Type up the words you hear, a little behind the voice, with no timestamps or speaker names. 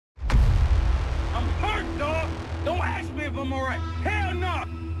I'm all right. Hell no.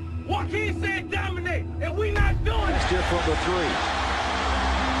 Joaquin said dominate, and we not doing it. Steer from the 3.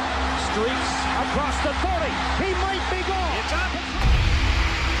 Streaks across the 30. He might be gone. It's up.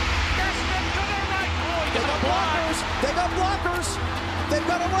 Gaston to the right. Oh, They got blockers. They got blockers. They've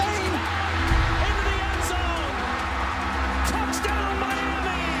got a lane. Into the end zone. Touchdown,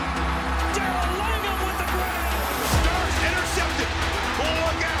 Miami. Darrell Langham with the grab. Stars intercepted. Oh,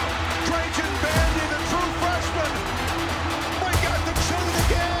 look out. Trajan Bandy, the true freshman. We got the tune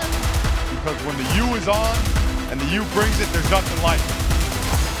again. Because when the U is on and the U brings it, there's nothing like it.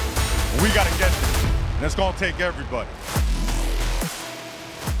 We got to get this. And it's going to take everybody.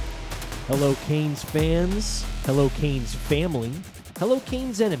 Hello, Canes fans. Hello, Canes family. Hello,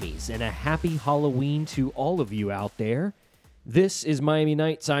 Canes enemies. And a happy Halloween to all of you out there. This is Miami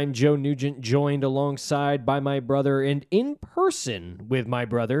Nights. I'm Joe Nugent, joined alongside by my brother and in person with my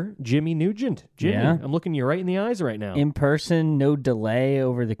brother, Jimmy Nugent. Jimmy, Yeah. I'm looking you right in the eyes right now. In person, no delay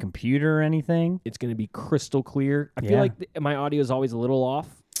over the computer or anything. It's going to be crystal clear. I feel Yeah. like my audio is always a little off,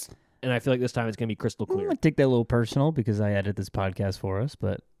 and I feel like this time it's going to be crystal I'm clear. going to take that a little personal because I edit this podcast for us,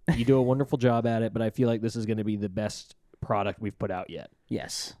 but You do a wonderful job at it, but I feel like this is going to be the best product we've put out yet.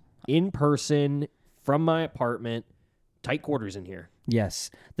 yes. In person, from my apartment, tight quarters in here. Yes.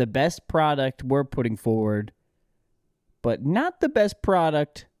 The best product we're putting forward, but not the best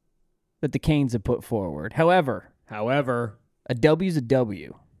product that the Canes have put forward. However, a W's a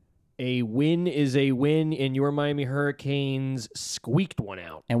W. A win is a win, and your Miami Hurricanes squeaked one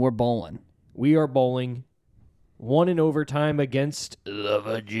out. And we're bowling. We are bowling. Won in overtime against the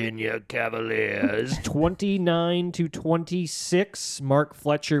Virginia Cavaliers. 29-26. Mark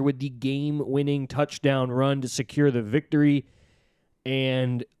Fletcher with the game-winning touchdown run to secure the victory.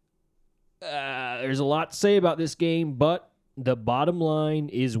 And there's a lot to say about this game, but the bottom line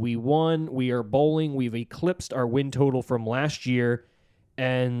is we won. We are bowling. We've eclipsed our win total from last year.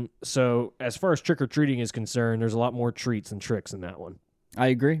 And so as far as trick-or-treating is concerned, there's a lot more treats than tricks in that one. I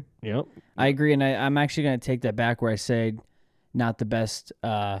agree. Yep. I agree, and I'm actually going to take that back where I said not the best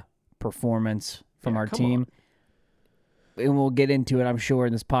performance from our team. And we'll get into it, I'm sure,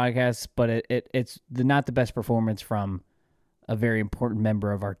 in this podcast, but it's not the best performance from a very important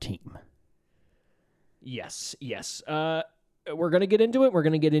member of our team. Yes. We're going to get into it. We're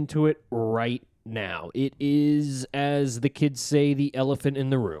going to get into it right now. It is, as the kids say, the elephant in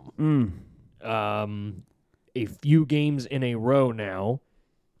the room. A few games in a row now,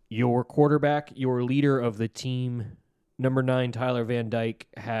 your quarterback, your leader of the team, number 9, Tyler Van Dyke,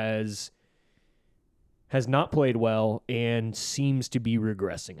 has not played well and seems to be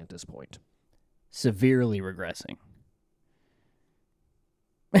regressing at this point. Severely regressing.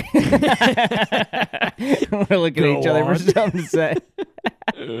 We're looking at each other for something to say.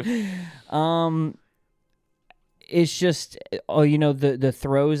 It's just, the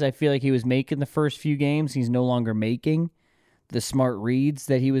throws I feel like he was making the first few games, he's no longer making. The smart reads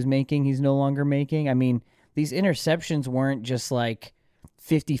that he was making, he's no longer making. I mean, these interceptions weren't just like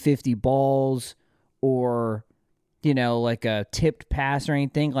 50-50 balls or, like a tipped pass or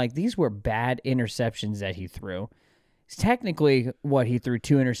anything. Like, these were bad interceptions that he threw. It's technically, he threw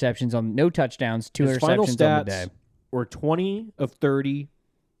 2 interceptions on no touchdowns, 2 His interceptions final on the stats day. were 20 of 30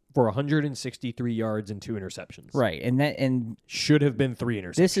 for 163 yards and 2 interceptions. Right, and Should have been 3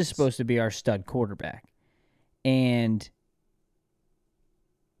 interceptions. this is supposed to be our stud quarterback. And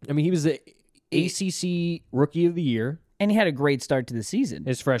I mean, he was the ACC Rookie of the Year. he had a great start to the season.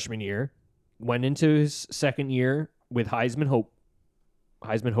 His freshman year. Went into his second year with Heisman hope.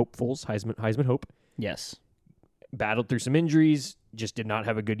 Heisman hope. Yes. Battled through some injuries. Just did not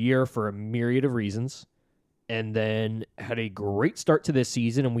have a good year for a myriad of reasons. And then had a great start to this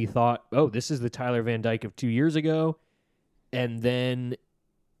season, and we thought, oh, this is the Tyler Van Dyke of 2 years ago. And then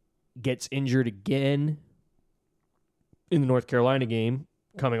gets injured again in the North Carolina game,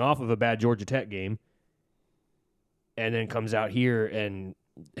 coming off of a bad Georgia Tech game. And then comes out here and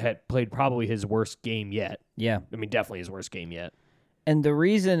had played probably his worst game yet. Yeah. I mean, definitely his worst game yet. And the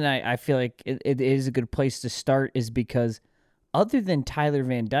reason I feel like it is a good place to start is because other than Tyler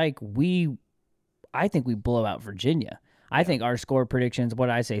Van Dyke, I think we blow out Virginia. I think our score predictions,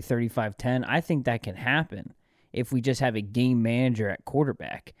 35-10, I think that can happen if we just have a game manager at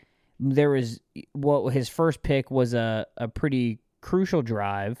quarterback. There was, his first pick was a pretty crucial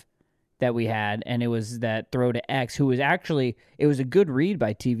drive that we had, and it was that throw to X, who was actually, it was a good read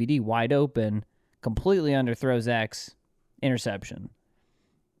by TVD, wide open, completely underthrows X, interception.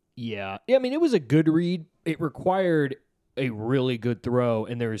 Yeah, I mean, it was a good read. It required a really good throw,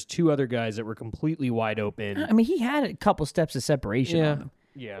 and there was 2 other guys that were completely wide open. I mean, he had a couple steps of separation on him.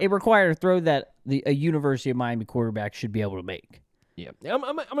 Yeah. It required a throw that a University of Miami quarterback should be able to make. Yeah, I'm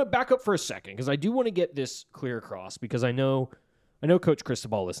going to back up for a second because I do want to get this clear across because I know Coach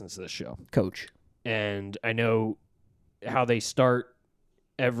Cristobal listens to this show. Coach. And I know how they start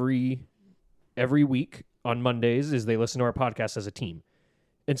every week on Mondays is they listen to our podcast as a team.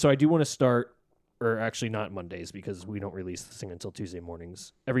 And so I do want to start, or actually not Mondays because we don't release this thing until Tuesday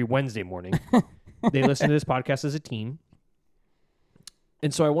mornings. Every Wednesday morning, they listen to this podcast as a team.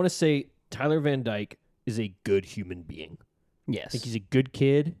 And so I want to say Tyler Van Dyke is a good human being. Yes. I think he's a good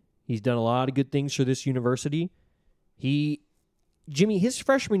kid. He's done a lot of good things for this university. Jimmy, his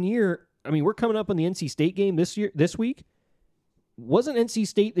freshman year, I mean, we're coming up on the NC State game this week. Wasn't NC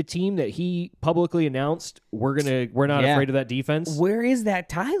State the team that he publicly announced we're not afraid of that defense? Where is that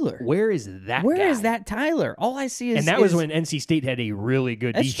Tyler? Where is that Where guy? is that Tyler? All I see is And that was when NC State had a really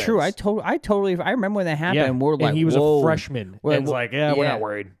good that's defense. true. I totally I remember when that happened. Yeah. And we're like, and he was whoa. a freshman. We're- And it's like, we're not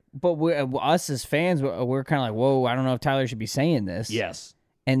worried. But us as fans, we're kind of like, whoa, I don't know if Tyler should be saying this. Yes.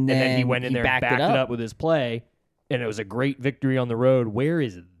 And then he went in there and backed it up. up with his play, and it was a great victory on the road. Where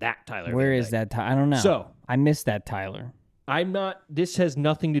is that Tyler? Where Van is Dyke? that Tyler? I don't know. So I miss that Tyler. This has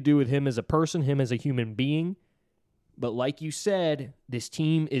nothing to do with him as a person, him as a human being. But like you said, this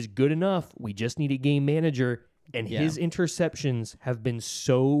team is good enough. We just need a game manager. And his interceptions have been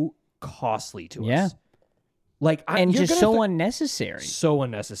so costly to us. Like, And just so unnecessary. So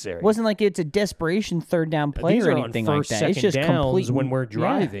unnecessary. It wasn't like it's a desperation third down play These or are anything on like first, that. second It's just downs complete when we're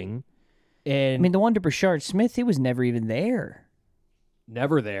driving. And I mean, the one to Brashard Smith, he was never even there.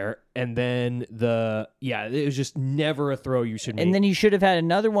 never there. And then it was just never a throw you should make. And then you should have had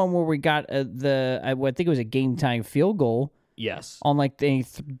another one where we got I think it was a game tying field goal. Yes. On like they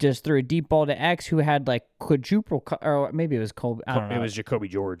just threw a deep ball to X, who had like quadruple, or maybe it was Colby. I don't know. It was Jacoby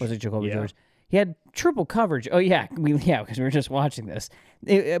George. Was it Jacoby George? He had triple coverage. Oh yeah, because we were just watching this.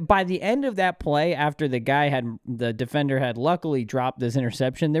 By the end of that play, after the defender had luckily dropped this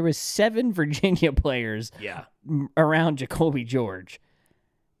interception, there was 7 Virginia players around Jacoby George,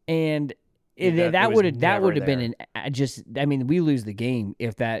 and that would have been we lose the game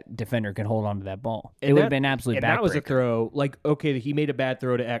if that defender can hold on to that ball. It would have been absolutely backbreaker. That was a throw. Like, okay, he made a bad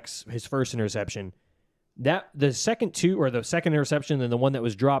throw to X, his first interception. The second interception and the one that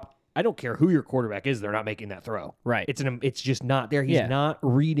was dropped. I don't care who your quarterback is; they're not making that throw. Right. It's just not there. He's not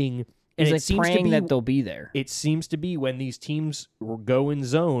reading. And He's it like seems praying to be that they'll be there. It seems to be when these teams go in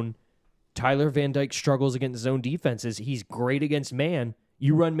zone, Tyler Van Dyke struggles against zone defenses. He's great against man.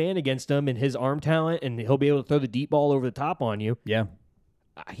 You run man against him and his arm talent, and he'll be able to throw the deep ball over the top on you. Yeah.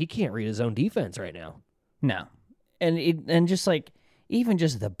 He can't read his own defense right now. No. And just like even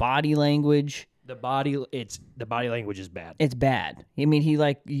just the body language. The body language is bad. It's bad. I mean,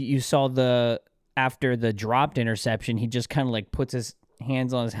 you saw after the dropped interception, he just kind of like puts his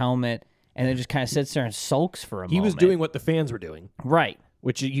hands on his helmet and then just kind of sits there and sulks for a moment. He was doing what the fans were doing. Right.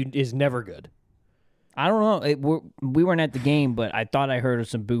 Which is never good. I don't know. We weren't at the game, but I thought I heard of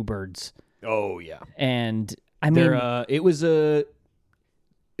some boo birds. Oh, yeah. And I mean, it was the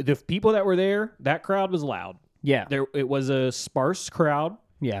people that were there, that crowd was loud. Yeah. It was a sparse crowd.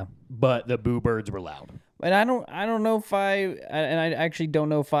 Yeah. But the boo birds were loud. And I don't know if I actually don't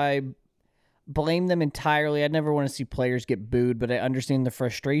know if I blame them entirely. I'd never want to see players get booed, but I understand the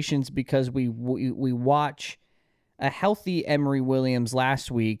frustrations because we watch a healthy Emory Williams last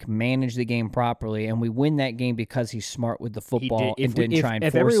week manage the game properly, and we win that game because he's smart with the football and didn't try and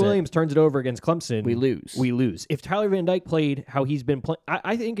force it. If Emory Williams turns it over against Clemson, we lose. We lose. If Tyler Van Dyke played how he's been playing,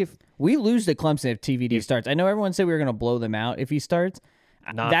 I think if we lose to Clemson if TVD starts. I know everyone said we were going to blow them out if he starts.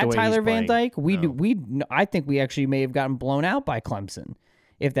 Not that the way Tyler he's Van playing. Dyke, I think we actually may have gotten blown out by Clemson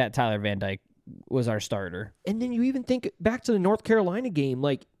if that Tyler Van Dyke was our starter. And then you even think back to the North Carolina game,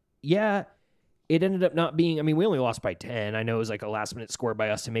 like, yeah, it ended up not being, I mean, we only lost by 10. I know it was like a last-minute score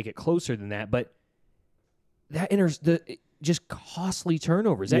by us to make it closer than that, but just costly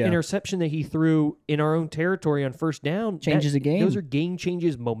turnovers. That interception that he threw in our own territory on first down changes the game. Those are game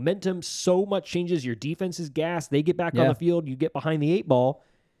changes, momentum, so much changes. Your defense is gassed. They get back on the field. You get behind the 8 ball.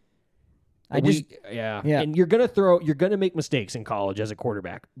 And you're gonna make mistakes in college as a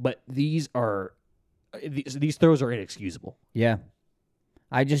quarterback, but these throws are inexcusable. Yeah,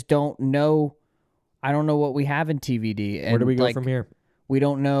 I just don't know. I don't know what we have in TVD. And where do we go from here? We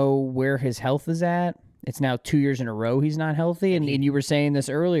don't know where his health is at. It's now 2 years in a row he's not healthy, and you were saying this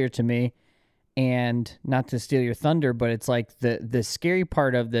earlier to me, and not to steal your thunder, but it's like the scary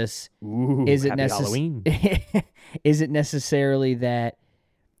part of this is it Halloween. Is it necessarily that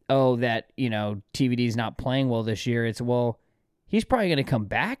TVD's not playing well this year? It's he's probably going to come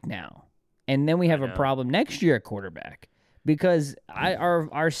back now, and then we have a problem next year at quarterback because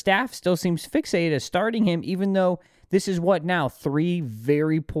our staff still seems fixated as starting him, even though this is what now 3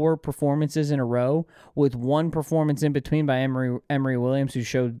 very poor performances in a row, with one performance in between by Emory Williams, who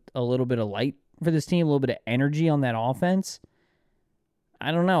showed a little bit of light for this team, a little bit of energy on that offense.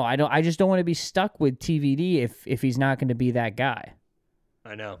 I don't know. I just don't want to be stuck with TVD if he's not going to be that guy.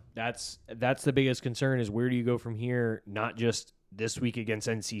 I know. That's the biggest concern is where do you go from here, not just this week against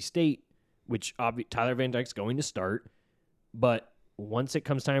NC State, which Tyler Van Dyke's going to start, but once it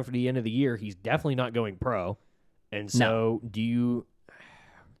comes time for the end of the year, he's definitely not going pro. And so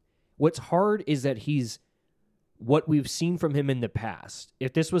what's hard is that he's what we've seen from him in the past.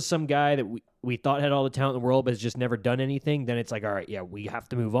 If this was some guy that we thought had all the talent in the world but has just never done anything, then it's like, all right, yeah, we have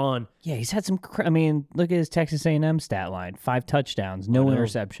to move on. Yeah, he's had some look at his Texas A&M stat line. 5 touchdowns, no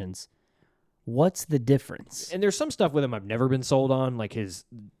interceptions. What's the difference? And there's some stuff with him I've never been sold on, like his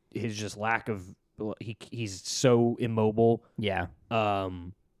just lack of he's so immobile. Yeah.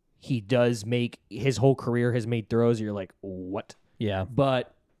 He does make his whole career has made throws. You're like, what? Yeah.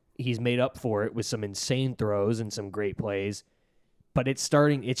 But he's made up for it with some insane throws and some great plays. But it's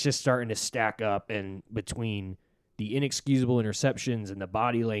just starting to stack up, and between the inexcusable interceptions and the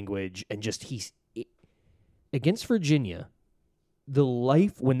body language and just against Virginia, the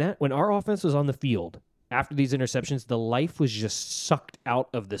life when our offense was on the field after these interceptions, the life was just sucked out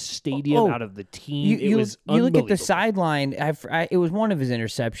of the stadium, out of the team. It was you look at the sideline. It was one of his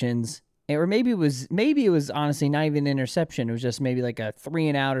interceptions, or maybe it was honestly not even an interception. It was just maybe like a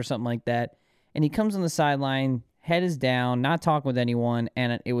 3-and-out or something like that. And he comes on the sideline, head is down, not talking with anyone,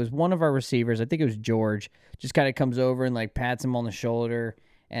 and it was one of our receivers. I think it was George. Just kind of comes over and like pats him on the shoulder,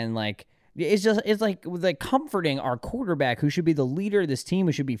 and like it's like comforting our quarterback, who should be the leader of this team,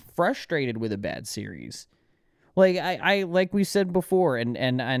 who should be frustrated with a bad series. Like I like we said before, and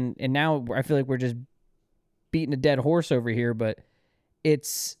now I feel like we're just beating a dead horse over here, but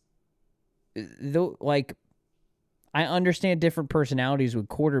it's like I understand different personalities with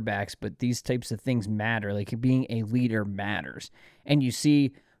quarterbacks, but these types of things matter. Like being a leader matters, and you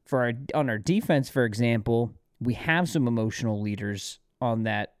see on our defense, for example, we have some emotional leaders on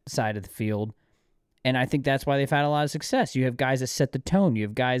that side of the field, and I think that's why they've had a lot of success. You have guys that set the tone. You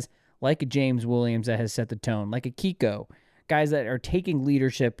have guys like a James Williams that has set the tone, like a Kiko, guys that are taking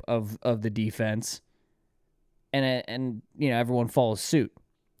leadership of the defense, and you know everyone follows suit.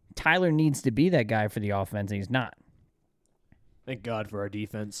 Tyler needs to be that guy for the offense, and he's not. Thank God for our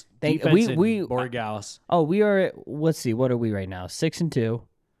defense. We Borregales. Oh, we are. Let's see. What are we right now? 6-2.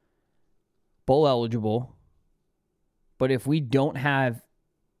 Bowl eligible. But if we don't have,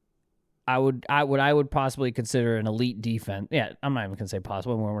 I would possibly consider an elite defense. Yeah, I'm not even gonna say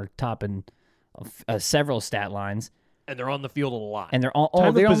possible when we're topping several stat lines. And they're on the field a lot. And they're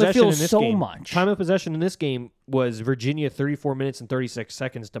on the field so much. Time of possession in this game was Virginia 34 minutes and 36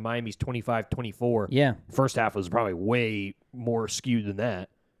 seconds to Miami's 25-24. Yeah. First half was probably way more skewed than that.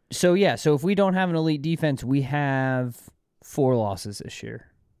 So yeah, so if we don't have an elite defense, we have 4 losses this year.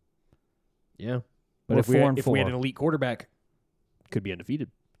 Yeah. But if we had an elite quarterback, could be undefeated.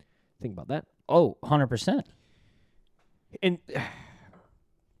 Think about that. Oh, 100%. And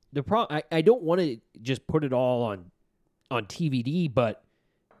the problem, I don't want to just put it all on TVD, but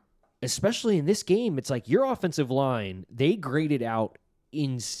especially in this game, it's like your offensive line, they graded out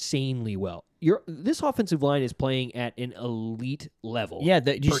insanely well. This offensive line is playing at an elite level. Yeah,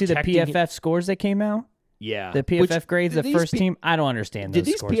 did you see the PFF scores that came out? Yeah. The PFF grades, the first team, I don't understand those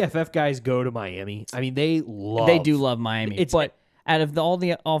scores. Did these PFF guys go to Miami? I mean, they do love Miami. But out of all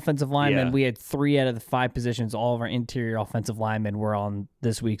the offensive linemen, we had 3 out of the 5 positions. All of our interior offensive linemen were on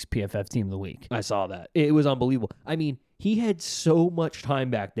this week's PFF Team of the Week. I saw that. It was unbelievable. I mean, he had so much time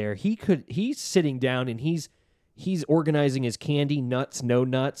back there. He's sitting down and he's organizing his candy, nuts, no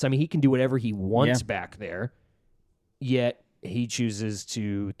nuts. I mean, he can do whatever he wants back there. Yet he chooses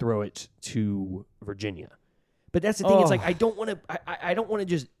to throw it to Virginia. But that's the thing. It's like I don't want to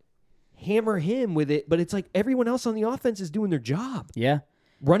just hammer him with it, but it's like everyone else on the offense is doing their job. Yeah.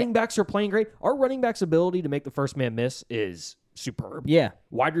 Running backs are playing great. Our running backs' ability to make the first man miss is superb. Yeah.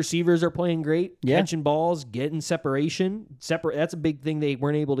 Wide receivers are playing great, Yeah. catching balls, getting separation. That's a big thing they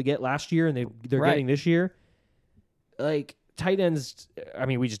weren't able to get last year, and they're getting this year. Like tight ends, I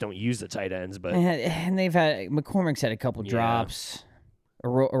mean, we just don't use the tight ends, but and they've had McCormick's had a couple drops.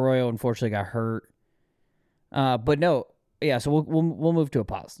 Arroyo unfortunately got hurt. But no, yeah. So we'll move to a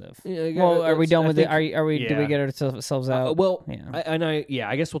positive. Well, are we done with it? Are we? Did we get ourselves out?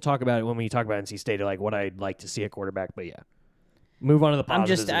 I guess we'll talk about it when we talk about NC State, like what I'd like to see at quarterback. But yeah, move on to the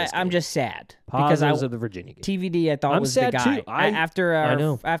positives. I'm just sad because of the Virginia game. TVD I thought was the guy. Too. After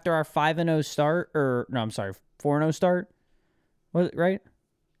our 5-0 start, 4-0 start. Was it right?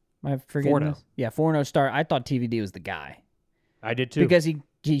 Am I forgetting 4-0. this? Yeah, 4-0 start. I thought TVD was the guy I did too. because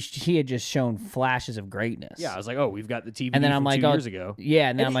he had just shown flashes of greatness. Yeah, I was like, oh, we've got the TVD and then I'm from like, 2 oh, years ago. Yeah,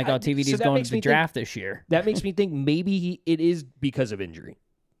 and then I'm And like, I- oh, TVD's so that going makes to the me think- draft this year. That makes me think maybe it is because of injury.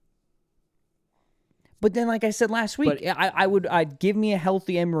 But then, like I said last week, But- I'd give me a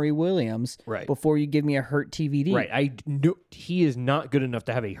healthy Emory Williams Right. before you give me a hurt TVD. Right. I know he is not good enough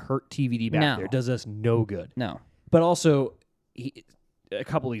to have a hurt TVD back No. there. Does us no good. No. But also, a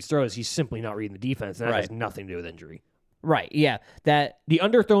couple of these throws, he's simply not reading the defense, and that Right. has nothing to do with injury. Right. Yeah. That The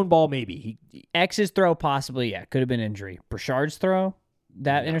underthrown ball, maybe. X's throw possibly, yeah, could have been injury. Burchard's throw,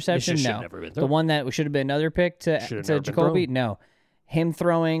 that No, interception, it just should no. never been The thrown. one that should have been another pick to Should have never been Jacoby, thrown. no. Him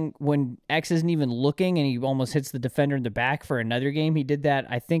throwing when X isn't even looking and he almost hits the defender in the back for another game. He did that,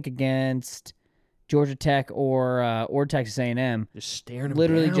 I think, against Georgia Tech or Texas A&M. Just staring him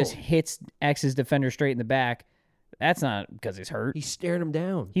Literally down. just hits X's defender straight in the back. That's not because he's hurt. He's staring him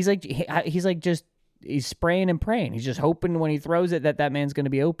down. He's spraying and praying. He's just hoping when he throws it that man's going to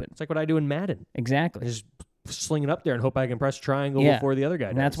be open. It's like what I do in Madden. I Exactly. just sling it up there and hope I can press triangle Yeah. before the other guy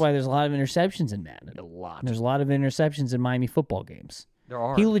And that's does. why there's a lot of interceptions in Madden. A lot. There's a lot of interceptions in Miami football games. There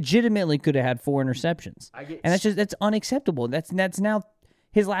are. He legitimately could have had 4 interceptions. I get And that's unacceptable. That's now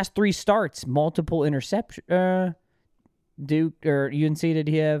his last 3 starts, multiple interception. Duke or UNC, did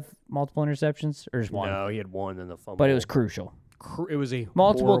he have multiple interceptions or just one? No, he had one in the fumble. But it was crucial. It was a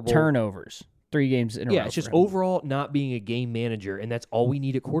Multiple horrible- turnovers. 3 games in a row. Yeah, it's just for him. overall not being a game manager, and that's all we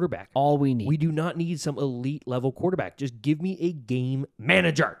need at quarterback. all we need. We do not need some elite level quarterback. Just give me a game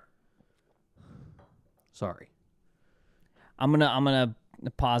manager. Sorry. I'm gonna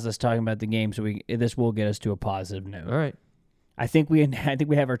pause us talking about the game so this will get us to a positive note. All right. I think we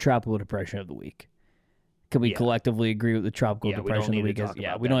have our tropical depression of the week. Can we Yeah. collectively agree with the tropical Yeah, we don't depression of the need to week? talk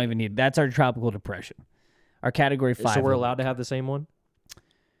about We that. don't even need. That's our tropical depression. Our category 5. So we're allowed to have the same one?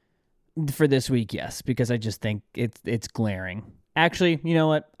 for this week, yes, because I just think it's glaring. Actually, you know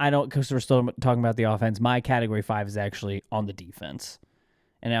what? I don't, because we're still talking about the offense. My category 5 is actually on the defense,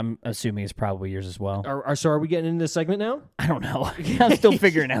 and I'm assuming it's probably yours as well. So are we getting into this segment now? I don't know. I'm still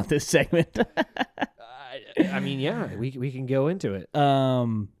figuring out this segment. I mean, yeah, we can go into it.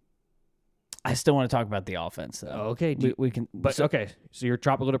 I still want to talk about the offense, though. Okay. We can, But okay, so your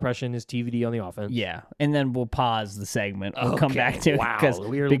tropical depression is TVD on the offense. yeah, and then we'll pause the segment. We'll come Okay, back to wow, it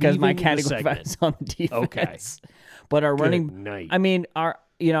we are because my leaving the category segment. 5 is on the defense. Okay. But our Good running, night. I mean,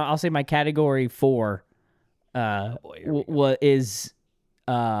 I'll say my category 4 boy, here we is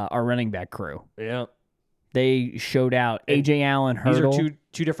our running back crew. Yeah. They showed out. And AJ Allen, These Hurdle, are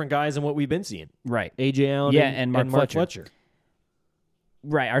two different guys than what we've been seeing. right, AJ Allen Yeah, and and Mark Fletcher.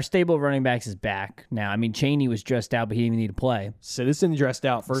 right. Our stable of running backs is back now. I mean, Chaney was dressed out, but he didn't even need to play. Citizen dressed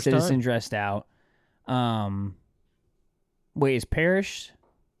out first Citizen time. dressed out. Wait, is Parrish?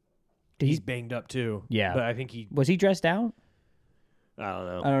 He's banged up too. Yeah. But I think Was he dressed out? I don't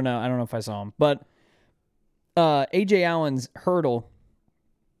know. I don't know. I don't know if I saw him. But AJ Allen's Hurdle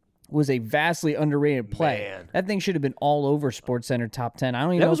was a vastly underrated play. Man. That thing should have been all over SportsCenter top 10. I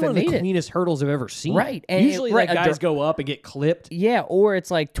don't even That know was if one it of the made it. cleanest hurdles I've ever seen. Right, and Usually right, guys go up and get clipped. Yeah, or it's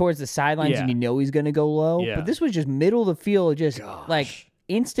like towards the sidelines Yeah. and you know he's going to go low. Yeah. But this was just middle of the field, just Gosh. like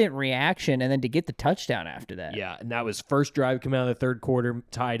instant reaction, and then to get the touchdown after that. Yeah, and that was first drive come out of the third quarter,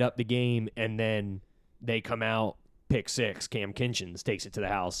 tied up the game, and then they come out, pick 6. Cam Kinchins takes it to the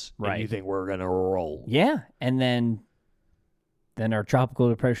house. Right. And you think we're gonna roll? Yeah, and then our tropical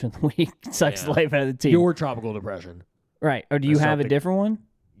depression of the week sucks the Yeah. life out of the team. Your tropical depression. Right, or do you That's have a something- different one?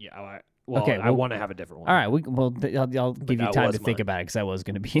 Yeah. Well, Okay, I well- want to have a different one. All right, I'll give you that time was to think mine. about it because that was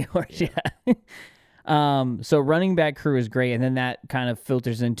going to be yours. Yeah. So running back crew is great, and then that kind of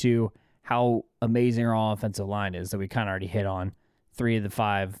filters into how amazing our offensive line is that we kind of already hit on. 3 of the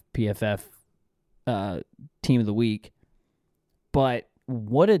 5 PFF team of the week, but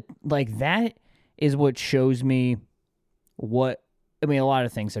that is what shows me what. I mean, a lot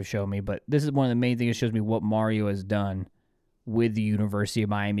of things have shown me, but this is one of the main things that shows me what Mario has done with the University of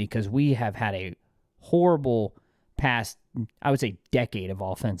Miami, because we have had a horrible past, I would say, decade of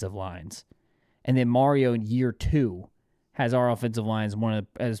offensive lines. And then Mario in year 2 has our offensive lines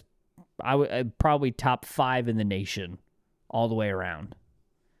probably top 5 in the nation all the way around.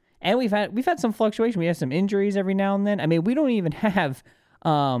 And we've had some fluctuation. We have some injuries every now and then. I mean, we don't even have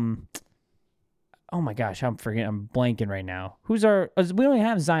oh my gosh, I'm blanking right now. We don't even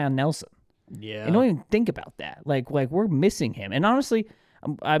have Zion Nelson. Yeah. And don't even think about that. Like we're missing him. And honestly,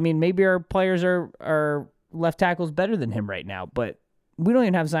 I mean, maybe our players are left tackles better than him right now, but we don't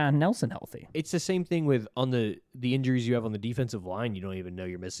even have Zion Nelson healthy. It's the same thing with on the injuries you have on the defensive line. You don't even know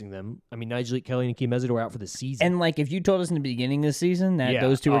you're missing them. I mean, Nigel Kelly and Akeem Mesidor were out for the season. And like, if you told us in the beginning of the season that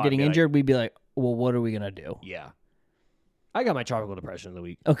those two were getting injured, we'd be like, well, what are we gonna do? Yeah. I got my tropical depression of the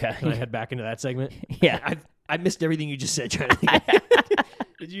week. Okay. Can I head back into that segment? Yeah. I missed everything you just said. Trying to think.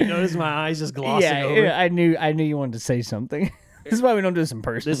 Did you notice my eyes just glossing over? Yeah, I knew you wanted to say something. This is why we don't do this in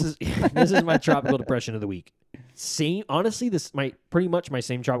person. This is my tropical depression of the week. Honestly, this pretty much my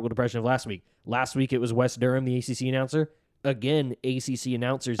same tropical depression of last week. Last week it was Wes Durham, the ACC announcer. Again, ACC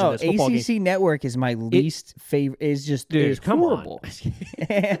announcers in this football ACC game. Network is my least favorite. Is just Dude, come horrible. on.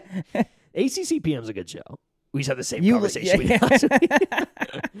 ACC PM's a good show. We just had the same conversation we had last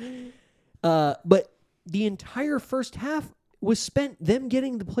week. But the entire first half was spent them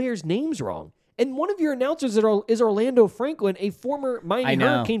getting the players' names wrong. And one of your announcers is Orlando Franklin, a former Miami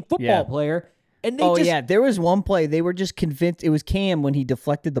Hurricane football player. And they there was one play they were just convinced it was Cam when he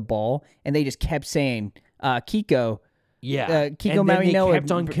deflected the ball, and they just kept saying Kiko. Yeah, Kiko and then Maui they Noah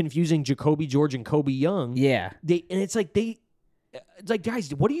kept on confusing Jacoby George and Kobe Young. Yeah, it's like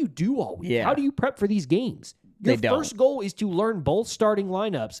guys, what do you do all week? Yeah. How do you prep for these games? Your They don't. first goal is to learn both starting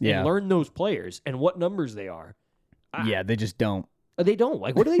lineups and learn those players and what numbers they are. Yeah, they just don't. They don't.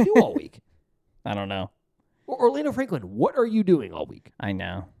 Like, what do they do all week? I don't know. Orlando Franklin, what are you doing all week? I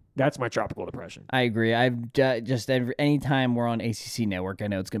know. That's my tropical depression. I agree. I've just anytime we're on ACC Network, I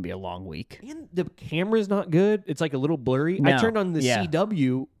know it's going to be a long week. And the camera's not good. It's like a little blurry. No. I turned on the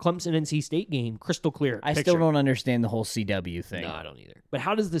CW Clemson NC State game, crystal clear. I still don't understand the whole CW thing. No, I don't either. But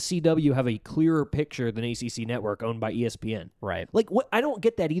how does the CW have a clearer picture than ACC Network owned by ESPN? Right. Like, what? I don't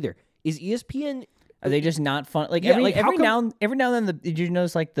get that either. Is ESPN? Are they just not fun? Like Yeah, every like, how every come- now and then, did you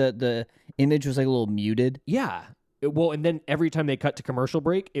notice like the image was like a little muted? Yeah. Well, and then every time they cut to commercial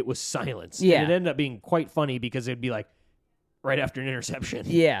break, it was silence. Yeah. And it ended up being quite funny because it'd be like right after an interception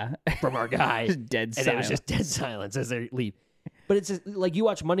Yeah. from our guy. Just dead and silence. it was just dead silence as they leave. But it's just, like you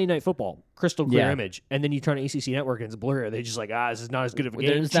watch Monday Night Football, crystal clear image, and then you turn on ACC Network and it's blurry. They just like, this is not as good of a game.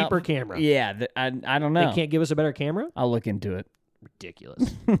 There's not- Cheaper camera. Yeah, I don't know. They can't give us a better camera? I'll look into it.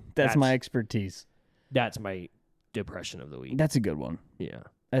 Ridiculous. That's my expertise. That's my depression of the week. That's a good one. Yeah.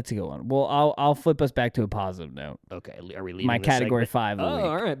 That's a good one. Well, I'll flip us back to a positive note. Okay. Are we leaving My this category segment? 5 of the week.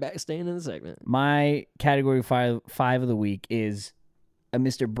 All right. Back staying in the segment. My category five of the week is a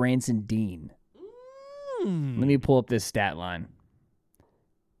Mr. Branson Dean. Let me pull up this stat line.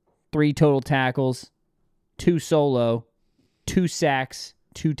 3 total tackles, 2 solo, 2 sacks,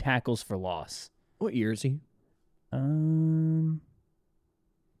 2 tackles for loss. What year is he?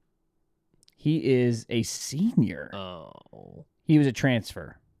 He is a senior. Oh. He was a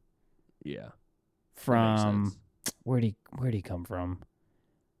transfer Yeah. from where'd he come from?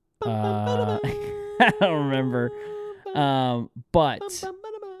 I don't remember. But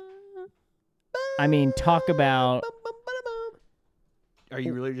I mean, talk about. Are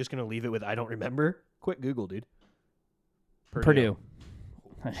you really just going to leave it with I don't remember? Quick Google, dude. Purdue.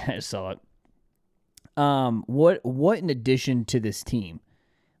 I saw it. What in addition to this team,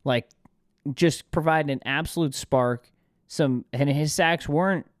 like, just providing an absolute spark. And his sacks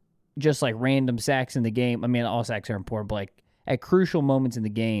weren't just like random sacks in the game. I mean, all sacks are important, but like at crucial moments in the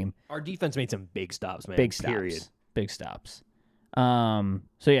game, Our defense made some big stops, man. big stops. Period. Big stops. So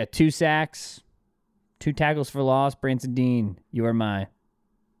yeah, 2 sacks, 2 tackles for loss. Branson Dean, you are my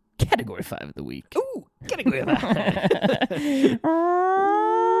category 5 of the week. Ooh, category 5.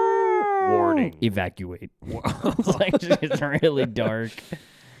 Warning. Evacuate. It's like it's really dark.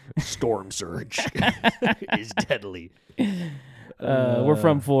 Storm surge is deadly. We're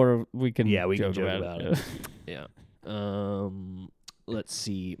from Florida. We can we can joke joke about it. Yeah. Let's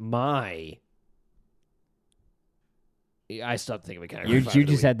see. I stopped thinking of a category. You 5 of the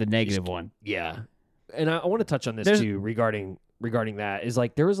just week. had the negative one. Yeah. And I want to touch on this too regarding that is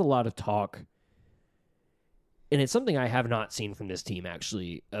like there was a lot of talk, and it's something I have not seen from this team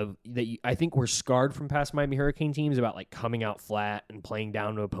actually, of that I think we're scarred from past Miami Hurricane teams about like coming out flat and playing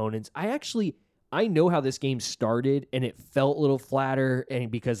down to opponents. I know how this game started, and it felt a little flatter,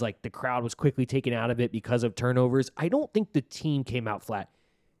 and because like the crowd was quickly taken out of it because of turnovers. I don't think the team came out flat.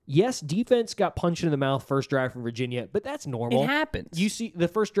 Yes, defense got punched in the mouth first drive from Virginia, but that's normal. It happens. You see the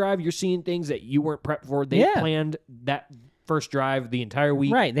first drive, you're seeing things that you weren't prepped for. They planned that first drive the entire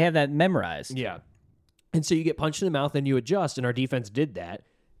week. Right. They have that memorized. Yeah. And so you get punched in the mouth and you adjust, and our defense did that.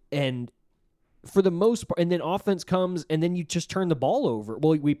 And for the most part, and then offense comes, and then you just turn the ball over.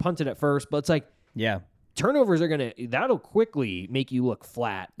 Well, we punted at first, but it's like, Yeah. turnovers are that'll quickly make you look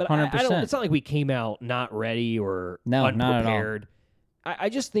flat. But I don't, 100%. it's not like we came out not ready or No, not at all. unprepared. I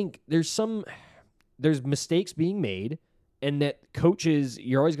just think there's mistakes being made. and that coaches,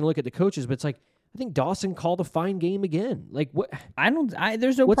 you're always going to look at the coaches, but it's like, I think Dawson called a fine game again. Like what?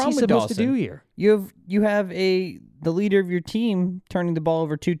 There's no What's problem he with supposed Dawson. to do here? You have the leader of your team turning the ball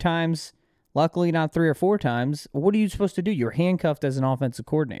over 2 times. Luckily, not 3 or 4 times. What are you supposed to do? You're handcuffed as an offensive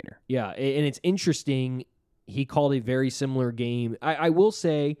coordinator. Yeah, and it's interesting. He called a very similar game. I will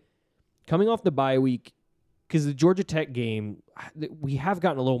say, coming off the bye week, because the Georgia Tech game, we have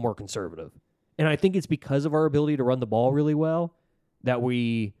gotten a little more conservative. And I think it's because of our ability to run the ball really well that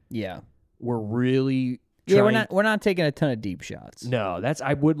we're really trying. We're not taking a ton of deep shots. No,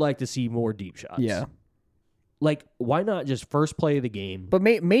 I would like to see more deep shots. Yeah. Like, why not just first play of the game? But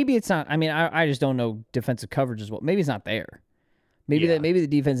maybe it's not. I mean, I just don't know defensive coverage as well. Maybe it's not there. Maybe the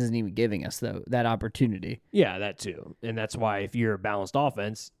defense isn't even giving us that opportunity. Yeah, that too. And that's why if you're a balanced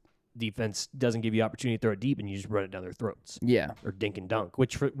offense, defense doesn't give you opportunity to throw it deep and you just run it down their throats. Yeah. Or dink and dunk,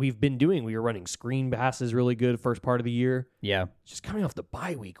 which we've been doing. We were running screen passes really good first part of the year. Yeah. Just coming off the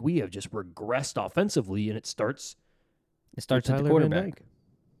bye week, we have just regressed offensively, and it starts at the Tyler Van quarterback. Dyke.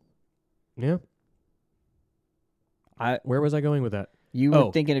 Yeah. Where was I going with that? You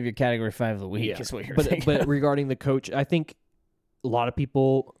were thinking of your category 5 of the week. Is what you're thinking. But regarding the coach, I think a lot of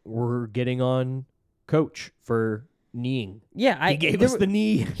people were getting on coach for kneeing. Yeah, he gave us the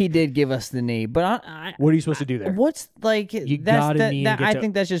knee. He did give us the knee, but what are you supposed to do there? What's like? You gotta knee. I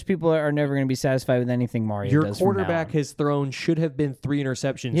think that's just people are never going to be satisfied with anything Mario Your does. Your quarterback has thrown should have been 3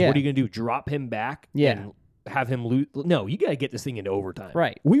 interceptions. Yeah. What are you going to do? Drop him back? Yeah. And have him lose? No, you got to get this thing into overtime.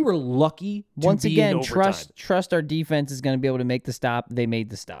 Right. We were lucky. Once be again, in overtime. trust our defense is going to be able to make the stop. They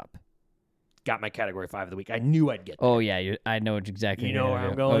made the stop. Got my category 5 of the week. I knew I'd get there. Oh yeah, I know exactly. You know where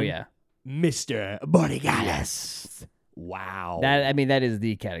I'm going. Oh yeah, Mr. Borregales. Wow. That is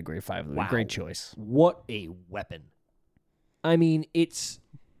the category 5 of the week. Wow. Great choice. What a weapon. I mean,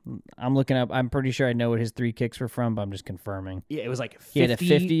 I'm looking up. I'm pretty sure I know what his 3 kicks were from, but I'm just confirming. Yeah, it was like 50, He had a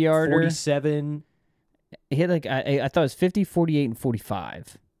 50-yarder. 47. He had I thought it was 50, 48, and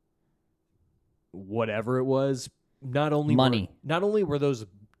 45. Whatever it was. Not only were those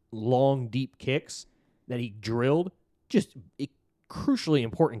long, deep kicks that he drilled, just crucially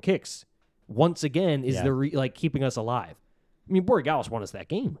important kicks. Once again, is keeping us alive. I mean, Borregales won us that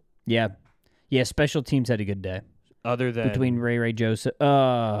game. Yeah. Special teams had a good day. Other than between Ray Joseph,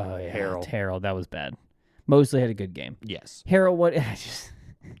 Harold, that was bad. Mosley had a good game. Yes, Harold, what?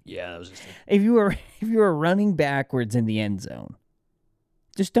 Yeah, that was just. If you were running backwards in the end zone,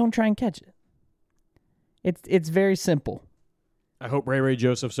 just don't try and catch it. It's very simple. I hope Ray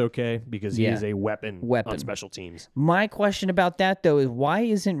Joseph's okay because he is a weapon on special teams. My question about that, though, is why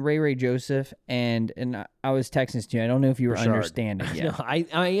isn't Ray Joseph and I was texting this to you. I don't know if you were understanding yet. No, I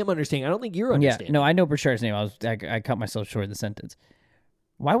am understanding. I don't think you're understanding. Yeah, no, I know Burchard's name. I cut myself short of the sentence.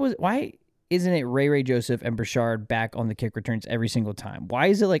 Why isn't it Ray Joseph and Burchard back on the kick returns every single time? Why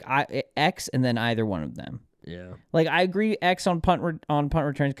is it like X and then either one of them? Yeah. Like I agree X on punt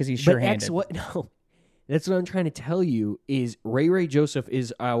returns because he's sure-handed. X what? No. That's what I'm trying to tell you is Ray Joseph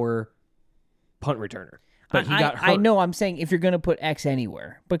is our punt returner. But he got hurt. I know. I'm saying if you're going to put X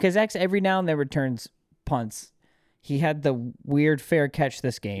anywhere. Because X every now and then returns punts. He had the weird fair catch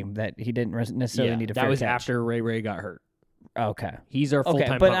this game that he didn't necessarily need a fair catch. That was after Ray got hurt. Okay. He's our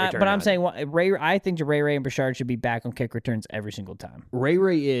full-time punt returner. But I'm saying I think Ray and Burchard should be back on kick returns every single time.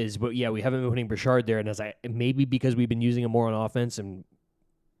 Ray is, but yeah, we haven't been putting Burchard there. And maybe because we've been using him more on offense and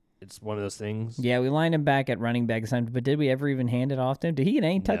it's one of those things. Yeah, we lined him back at running back this time, but did we ever even hand it off to him? Did he get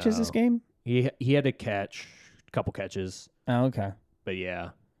any touches this game? He had a couple catches. Oh, okay. But yeah,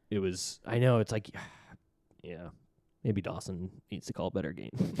 it was. I know it's like, yeah, maybe Dawson needs to call a better game.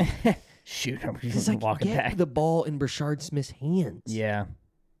 Shoot, I'm just like walking back. The ball in Burchard Smith's hands. Yeah.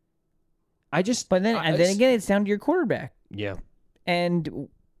 But then again, it's down to your quarterback. Yeah. And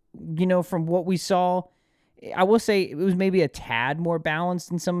from what we saw. I will say it was maybe a tad more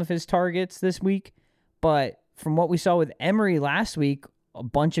balanced in some of his targets this week, but from what we saw with Emory last week, a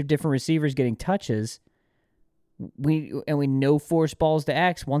bunch of different receivers getting touches. We know forced balls to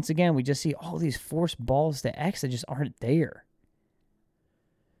X. Once again, we just see all these forced balls to X that just aren't there.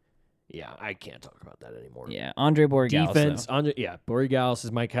 Yeah, I can't talk about that anymore. Yeah, Andre Borregales. Defense, Borregales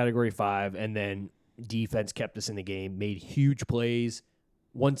is my category 5, and then defense kept us in the game, made huge plays.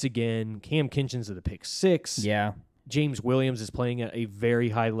 Once again, Cam Kinchin's at the pick 6. Yeah. James Williams is playing at a very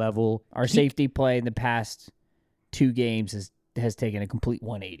high level. Our safety play in the past 2 games has taken a complete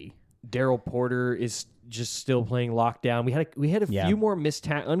 180. Daryl Porter is just still playing lockdown. We had a few more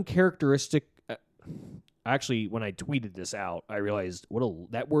uncharacteristic. Actually, when I tweeted this out, I realized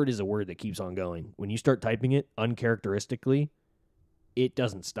that word is a word that keeps on going. When you start typing it uncharacteristically, it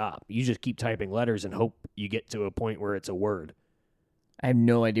doesn't stop. You just keep typing letters and hope you get to a point where it's a word. I have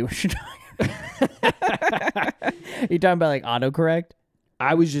no idea what you're talking about. You talking about like autocorrect?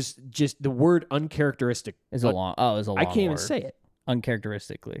 I was just the word uncharacteristic. Is a long. Oh, is a long. I can't even word. say it.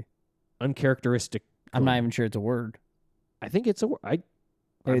 Uncharacteristically. Uncharacteristic. I'm not even sure it's a word. I think it's a word. I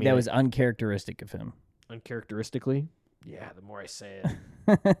Maybe mean, that was uncharacteristic of him. uncharacteristically. Yeah, the more I say it,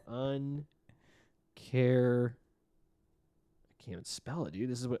 I can't even spell it, dude.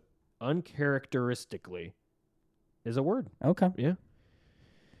 This is what uncharacteristically is a word. Okay. Yeah.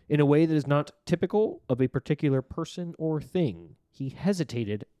 In a way that is not typical of a particular person or thing, he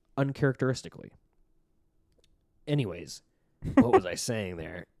hesitated uncharacteristically. Anyways, what was I saying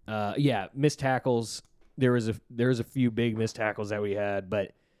there? Yeah, missed tackles. There was a few big missed tackles that we had,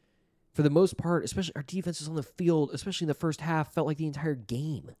 but for the most part, especially our defense was on the field, especially in the first half, felt like the entire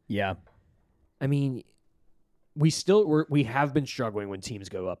game. Yeah. I mean, we have been struggling when teams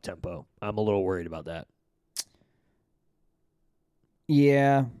go up tempo. I'm a little worried about that.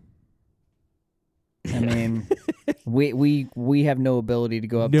 Yeah. I mean, we have no ability to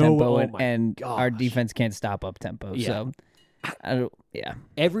go up tempo, and our defense can't stop up tempo. Yeah. So,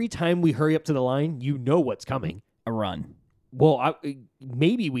 Every time we hurry up to the line, you know what's coming. a run. Well,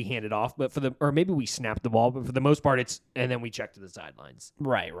 maybe we hand it off, or maybe we snap the ball, but for the most part, and then we check to the sidelines.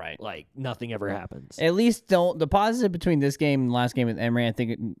 Right. Like nothing ever happens. At least the positive between this game and the last game with Emory, I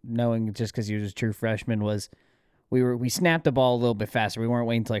think, knowing just because he was a true freshman, was we snapped the ball a little bit faster. We weren't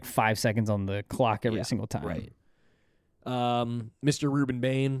waiting to like 5 seconds on the clock every single time. Right. Mr. Reuben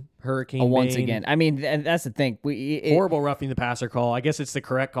Bain, Hurricane Once Bain. again, I mean, that's the thing. Horrible roughing the passer call. I guess it's the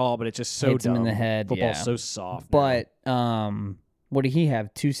correct call, but it's just so Hits dumb. him in the head. Football's Yeah. so soft. But what did he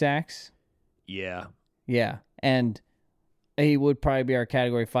have? 2 sacks. Yeah. Yeah, and he would probably be our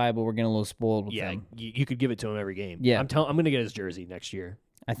Category 5, but we're getting a little spoiled with him. You could give it to him every game. Yeah. I'm going to get his jersey next year.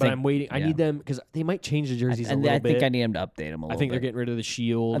 I But think I'm waiting. I need them because they might change the jerseys a and little I bit. think I need him to update him a little I think bit. they're getting rid of the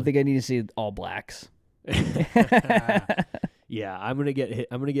shield. I think I need to see all blacks. Yeah, I'm gonna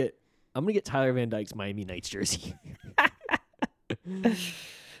get Tyler Van Dyke's Miami Knights jersey.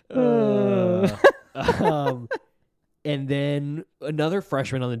 And then another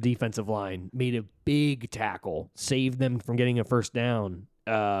freshman on the defensive line made a big tackle, saved them from getting a first down.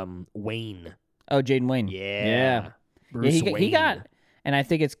 Wayne. Oh, Jaden Wayne. Yeah. Yeah, he got, and I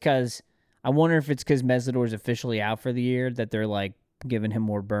think it's because, I wonder if it's because Mesidor's officially out for the year that they're like giving him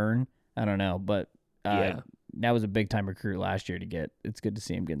more burn. I don't know, but that was a big time recruit last year to get. It's good to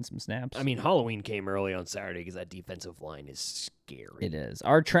see him getting some snaps. I mean, Halloween came early on Saturday because that defensive line is scary. It is.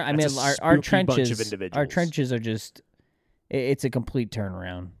 Our That's a our spooky trenches. bunch of individuals. Our trenches are just. It's a complete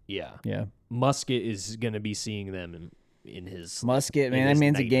turnaround. Yeah. Yeah. Musket is going to be seeing them in his Musket, in man, that his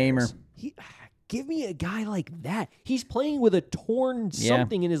man's a gamer. nightmares. Give me a guy like that. He's playing with a torn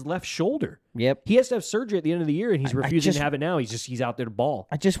something in his left shoulder. Yep. He has to have surgery at the end of the year, and he's refusing just- to have it now. He's out there to ball.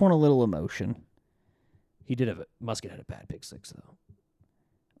 I just want a little emotion. He did have Musket had a bad pick six though.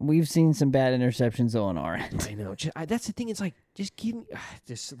 We've seen some bad interceptions though on our end. I know. That's the thing. It's like just give me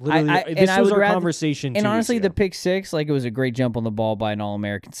this. Literally, I this was would our rather- conversation. And 2 honestly, weeks the ago. pick six, like it was a great jump on the ball by an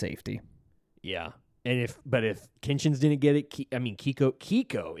All-American safety. Yeah. And if Kinchins didn't get it,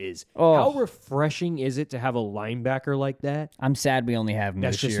 Kiko is. Oh. How refreshing is it to have a linebacker like that? I'm sad we only have him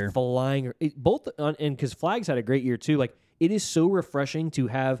That's this just year. flying. And because Flags had a great year too. Like it is so refreshing to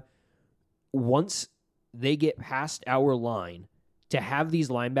have once they get past our line to have these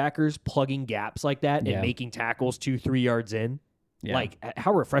linebackers plugging gaps like that and making tackles 2-3 yards in. Yeah. Like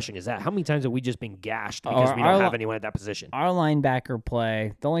how refreshing is that? How many times have we just been gashed because we don't have anyone at that position? Our linebacker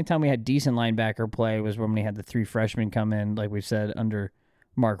play, the only time we had decent linebacker play was when we had the 3 freshmen come in, like we've said, under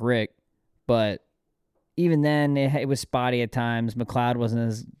Mark Rick. But even then, it was spotty at times. McLeod wasn't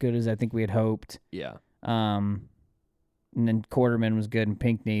as good as I think we had hoped. Yeah. And then Quarterman was good and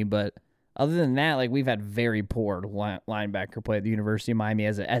Pinckney. But other than that, like we've had very poor linebacker play at the University of Miami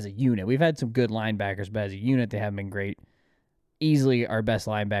as a unit. We've had some good linebackers, but as a unit, they haven't been great. Easily our best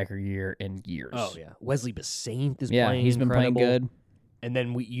linebacker year in years. Oh, yeah. Wesley Basaint is Yeah, playing he's been incredible. playing good. And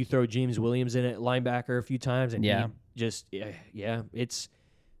then you throw James Williams in at linebacker a few times, and he just, it's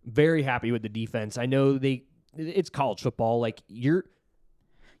very happy with the defense. I know it's college football. Like, you're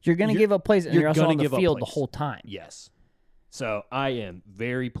going to give up plays, and you're also gonna on the give up field the plays. whole time. Yes. So I am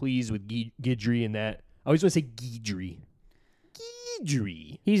very pleased with Guidry in that. I always want to say Guidry.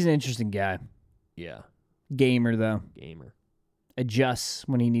 Guidry. He's an interesting guy. Yeah. Gamer, though. Gamer. Adjusts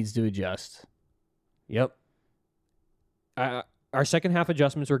when he needs to adjust. Yep. Our second half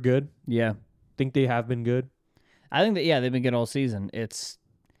adjustments were good. Yeah. Think they have been good. I think that, they've been good all season.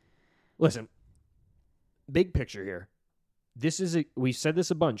 Listen, big picture here. we've said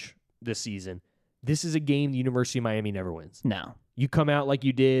this a bunch this season. This is a game the University of Miami never wins. No. You come out like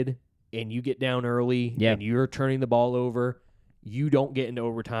you did, and you get down early, and you're turning the ball over. You don't get into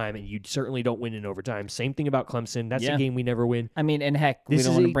overtime, and you certainly don't win in overtime. Same thing about Clemson. That's a game we never win. I mean, and heck, we This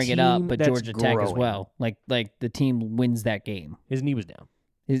don't is want to a bring it up, team but that's Georgia Tech as growing. well. Like the team wins that game. His knee was down.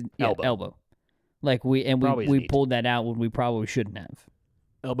 His Elbow. Like Probably his we knee, pulled that out when we probably shouldn't have.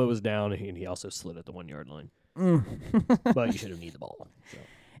 Elbow was down, and he also slid at the 1-yard line. But you should have kneed the ball. So.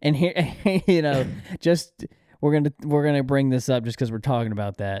 And here, just we're gonna bring this up just because we're talking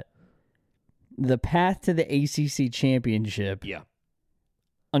about that. The path to the ACC championship. Yeah.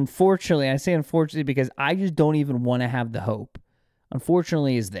 Unfortunately, I say unfortunately because I just don't even want to have the hope.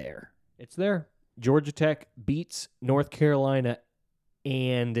 Unfortunately, is there. It's there. Georgia Tech beats North Carolina,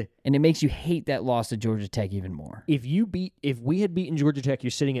 and it makes you hate that loss to Georgia Tech even more. if we had beaten Georgia Tech,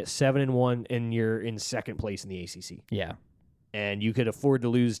 you're sitting at 7-1, and you're in second place in the ACC. Yeah. And you could afford to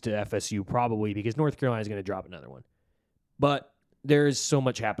lose to FSU probably because North Carolina is going to drop another one. But there is so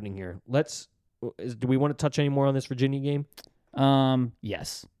much happening here. Do we want to touch any more on this Virginia game?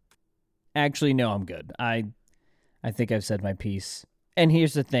 Yes. Actually, no, I'm good. I think I've said my piece. And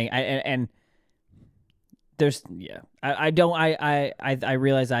here's the thing. I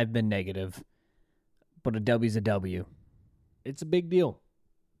realize I've been negative, but a W's a W. It's a big deal.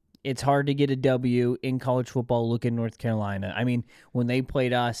 It's hard to get a W in college football. Look at North Carolina. I mean, when they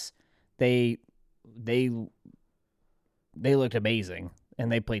played us, they looked amazing,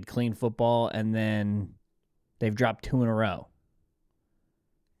 and they played clean football, and then they've dropped 2 in a row.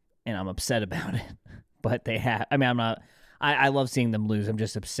 And I'm upset about it. But they have. I mean, I'm not. I love seeing them lose. I'm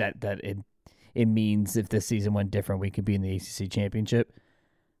just upset that it means if this season went different, we could be in the ACC championship.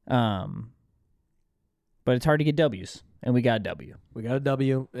 But it's hard to get W's, and we got a W. We got a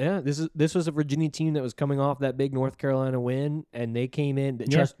W. Yeah, this was a Virginia team that was coming off that big North Carolina win, and they came in. They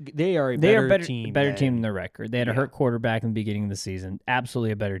are a better team. Better team than their record. They had a hurt quarterback in the beginning of the season.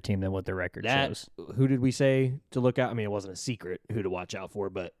 Absolutely a better team than what their record shows. Who did we say to look out? I mean, it wasn't a secret who to watch out for,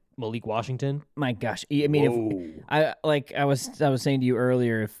 but Malik Washington. My gosh, I mean, I was saying to you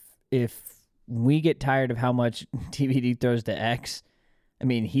earlier, if we get tired of how much TVD throws to X, I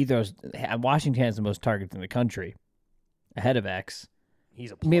mean, Washington has the most targets in the country, ahead of X.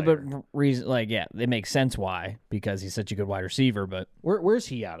 He's a player. But it makes sense why, because he's such a good wide receiver. But where's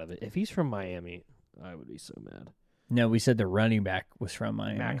he out of it? If he's from Miami, I would be so mad. No, we said the running back was from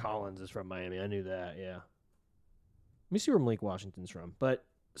Miami. Matt Collins is from Miami. I knew that. Yeah. Let me see where Malik Washington's from. But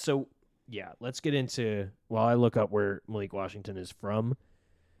so yeah, let's get into. While I look up where Malik Washington is from,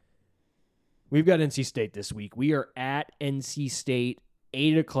 we've got NC State this week. We are at NC State.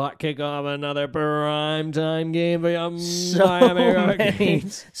 8 o'clock kickoff, another primetime game for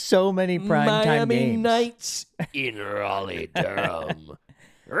so many primetime Miami games. Nights in Raleigh, Durham.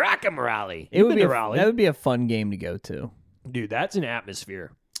 Rock 'em, Raleigh. It would be Raleigh. That would be a fun game to go to. Dude, that's an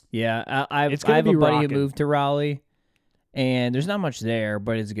atmosphere. Yeah, I have gonna a be buddy rocking. who moved to Raleigh, and there's not much there,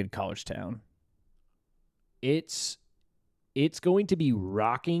 but it's a good college town. It's going to be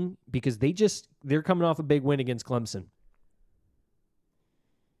rocking because they're coming off a big win against Clemson.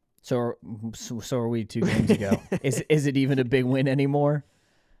 So are we 2 games ago. Is it even a big win anymore?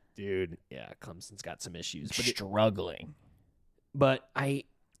 Dude, yeah, Clemson's got some issues. But Struggling.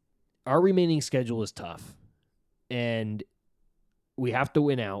 Our remaining schedule is tough. And we have to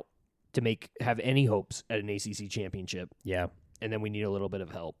win out to have any hopes at an ACC championship. Yeah. And then we need a little bit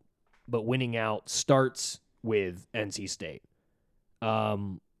of help. But winning out starts with NC State. What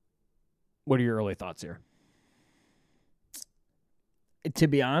are your early thoughts here? To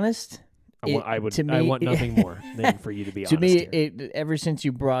be honest, I want nothing more than for you to be honest. To me, here. ever since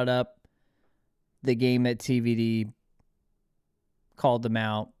you brought up the game that TVD called them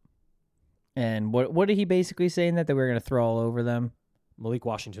out, and what did he basically say in that we were going to throw all over them? Malik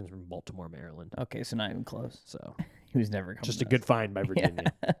Washington's from Baltimore, Maryland. Okay, so not even close. So he was never coming. just a good find by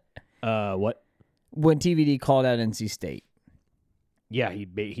Virginia. What? When TVD called out NC State. Yeah,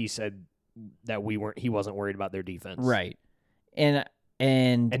 he said that he wasn't worried about their defense. Right. And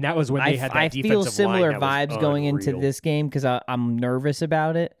that was when they had that I defensive feel line similar that was vibes going into unreal. this game because I'm nervous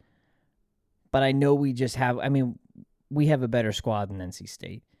about it. But I know we have a better squad than NC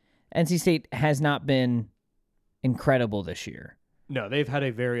State. NC State has not been incredible this year. No, they've had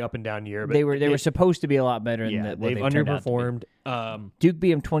a very up and down year. But they were supposed to be a lot better than what they've turned out to be. underperformed. Duke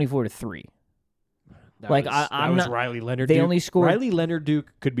beat them 24-3. That I'm was not. Riley Leonard. They Duke. only scored. Riley Leonard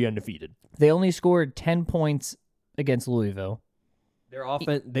Duke could be undefeated. They only scored 10 points against Louisville. Their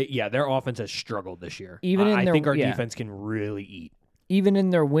offense has struggled this year. I think our defense can really eat. Even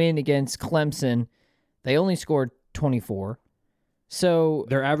in their win against Clemson, they only scored 24. So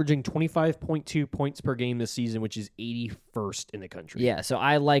They're averaging 25.2 points per game this season, which is 81st in the country. yeah, so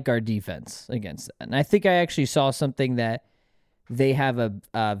I like our defense against that. And I think I actually saw something that they have a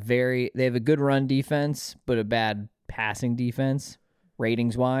good run defense, but a bad passing defense,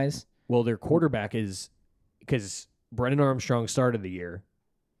 ratings wise. Well, their quarterback is because Brennan Armstrong started the year,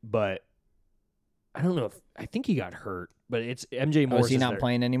 but I don't know I think he got hurt, but it's MJ Morris. Is he not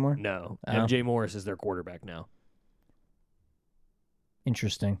playing anymore? No, Oh. MJ Morris is their quarterback now.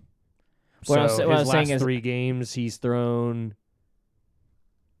 Interesting. So What I was his saying last is- 3 games, he's thrown.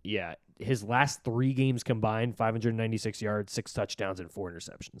 Yeah, his last 3 games combined, 596 yards, 6 touchdowns, and 4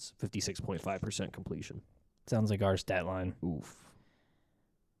 interceptions, 56.5% completion. Sounds like our stat line. Oof.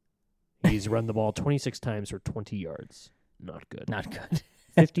 He's run the ball 26 times for 20 yards. Not good. Not good.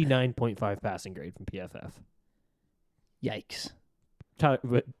 59.5 passing grade from PFF. Yikes.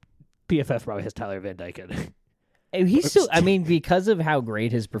 But PFF probably has Tyler Van Dyke in it. And he's still, I mean, because of how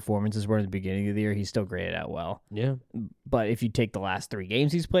great his performances were in the beginning of the year, he's still graded out well. Yeah. But if you take the last 3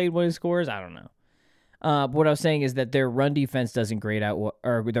 games he's played, what his scores, I don't know. What I was saying is that their run defense doesn't grade out well,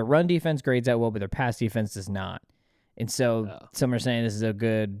 or their run defense grades out well, but their pass defense does not. And so some are saying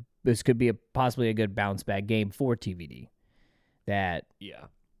this could be possibly a good bounce back game for TVD that Yeah.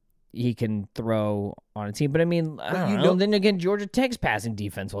 he can throw on a team. But I mean, I don't you know. know- Then again, Georgia Tech's passing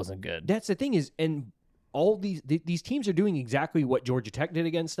defense wasn't good. That's the thing is, and all these teams are doing exactly what Georgia Tech did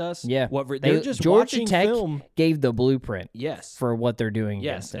against us. Yeah. They're just Georgia watching Tech film. gave the blueprint Yes. for what they're doing.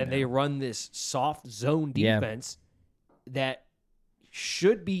 Yes, against them and they now. run this soft zone Yeah. defense that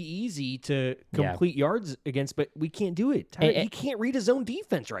should be easy to complete yards against, but we can't do it. And- He can't read his own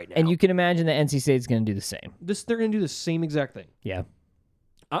defense right now. And you can imagine that NC State's going to do the same. they're going to do the same exact thing. Yeah.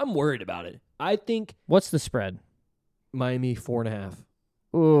 I'm worried about it. I think What's the spread? Miami 4.5.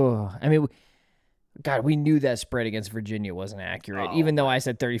 Oh, I mean, God, we knew that spread against Virginia wasn't accurate, Oh, even though I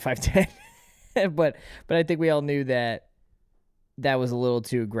said 35-10. but I think we all knew that was a little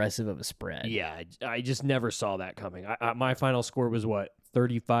too aggressive of a spread. Yeah, I just never saw that coming. My final score was what,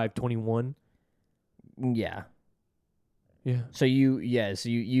 35-21. Yeah. Yeah, So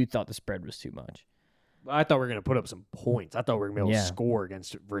you thought the spread was too much. I thought we were going to put up some points. I thought we were going to be able Yeah. to score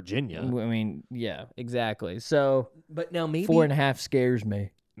against Virginia. I mean, yeah, exactly. So But now maybe 4.5 scares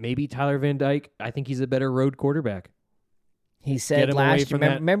me. maybe Tyler Van Dyke. I think he's a better road quarterback. He Get said him away last year. from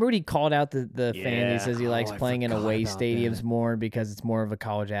Remember, that- remember when he called out the fan? He Yeah. says he likes I playing in forgot away about stadiums that. more because it's more of a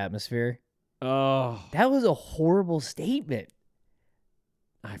college atmosphere. Oh, That was a horrible statement.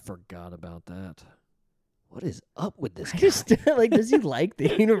 I forgot about that. What is up with this I guy? just like, does he like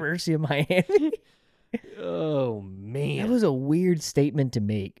the University of Miami? Oh man, That was a weird statement to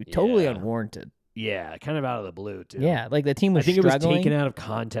make. Totally Yeah. unwarranted. yeah, kind of out of the blue too. Yeah, like the team I was think it was struggling. taken out of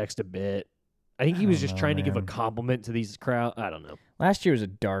context a bit. I think he was I just don't know, trying to give a man. compliment to these crowd. I don't know. Last year was a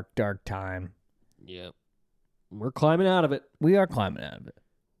dark, dark time. Yeah, we're climbing out of it. We are climbing out of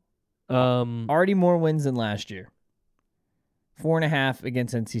it. Um, Already more wins than last year. 4.5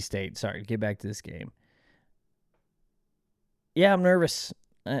 against NC State. Sorry, get back to this game. Yeah, I'm nervous.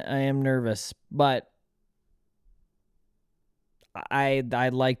 I am nervous, but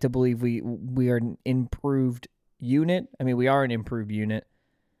I'd like to believe we are an improved unit. I mean, we are an improved unit,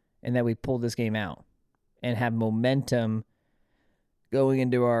 and that we pull this game out and have momentum going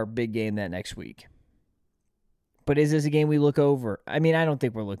into our big game that next week. But is this a game we look over? I mean, I don't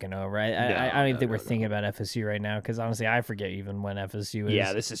think we're looking over. I don't even think we're thinking about FSU right now because honestly, I forget even when FSU is.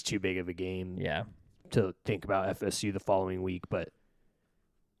 yeah, this is too big of a game Yeah. to think about FSU the following week, but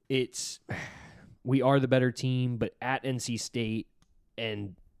we are the better team, but at NC State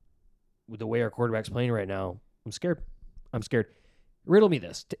and with the way our quarterback's playing right now, I'm scared. Riddle me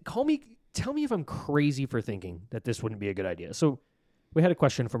this. Tell me if I'm crazy for thinking that this wouldn't be a good idea. So we had a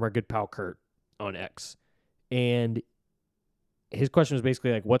question from our good pal Kurt on X, and his question was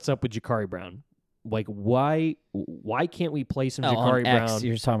basically like, what's up with Jakari Brown? Like, why can't we play some Oh, Jakari on X, Brown?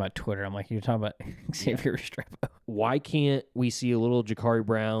 you're talking about Twitter. I'm like, you're talking about Xavier Restrepo. Why can't we see a little Jakari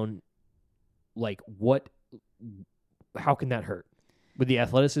Brown? Like, how can that hurt? With the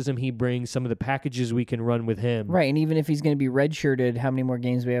athleticism he brings, some of the packages we can run with him. Right, and even if he's going to be redshirted, how many more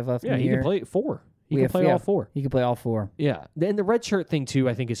games do we have left Yeah, in the he year? can play 4. He can play all 4. He can play all 4. Yeah. And the red shirt thing, too,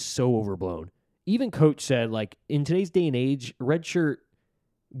 I think is so overblown. Even Coach said, like, in today's day and age, red shirt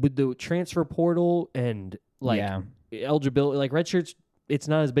with the transfer portal and, like, Yeah. eligibility, like, red shirts, it's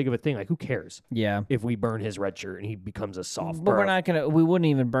not as big of a thing. Like, who cares Yeah. if we burn his red shirt and he becomes a soft But we're not going to, we wouldn't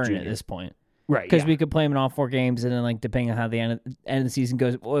even burn it at junior. this point. Right. Because yeah. we could play him in all 4 games, and then, like, depending on how the end of the season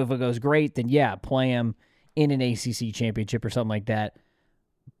goes, well, if it goes great, then yeah, play him in an ACC championship or something like that.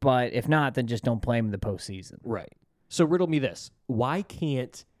 But if not, then just don't play him in the postseason. Right. So riddle me this. Why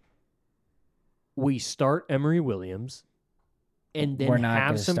can't we start Emory Williams and then We're not have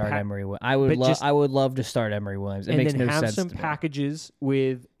going to some start pa- Emory Williams. just- I would love to start Emory Williams. It and makes then no have sense some to me. packages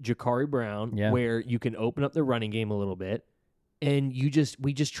with Jakari Brown Yeah. where you can open up the running game a little bit, and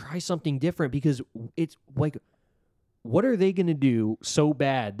we just try something different because it's like, what are they going to do so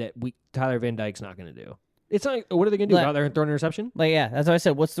bad that Tyler Van Dyke's not going to do? It's not. What are they going to do? Go out there and throw an interception? Like, yeah, that's what I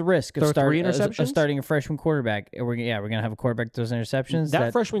said. What's the risk of Throw three of interceptions? starting a freshman quarterback? We're gonna have a quarterback that throws interceptions.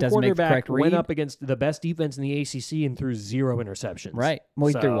 That freshman doesn't make the quarterback correct went read. up against the best defense in the ACC and threw 0 interceptions. Right. Well,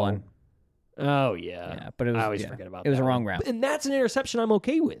 he threw So- one. Oh yeah. Yeah, but it was. I always yeah, forget about it was that a wrong one. route. And that's an interception I'm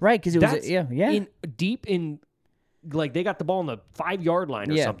okay with. Right, because it was. That's Yeah. deep in, like they got the ball on the 5-yard line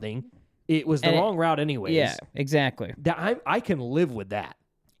or Yeah. something. It was the And wrong route anyways. Yeah, exactly. That I can live with that.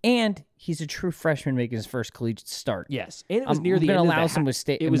 And he's a true freshman making his first collegiate start. Yes, and it was I'm near the gonna end allow of the some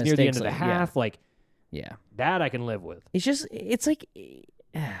It was near the end mistakes of the like- yeah. half. Like Yeah. that, I can live with. It's like.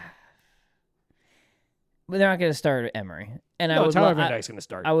 But they're not going to start Emory. And I No, would Tyler love. Van Dyke's going to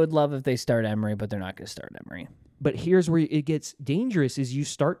start. I would love if they start Emory, but they're not going to start Emory. But here's where it gets dangerous: is you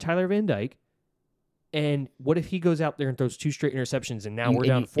start Tyler Van Dyke, and what if he goes out there and throws 2 straight interceptions, and now we're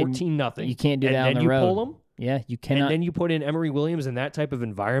down 14-0. You can't do that on and the then you road. pull him, Yeah, you and cannot. then you put in Emory Williams in that type of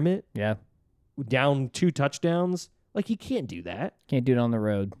environment, Yeah, down 2 touchdowns. Like you can't do that. can't do it on the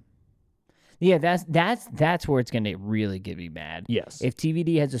road. Yeah, that's where it's going to really get me mad. Yes. If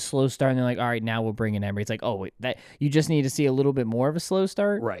TVD has a slow start and they're like, all right, now we'll bring in Emory. It's like, oh wait, that you just need to see a little bit more of a slow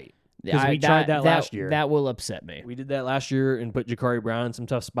start. Right. Because we tried that last year. That will upset me. We did that last year and put Jakari Brown in some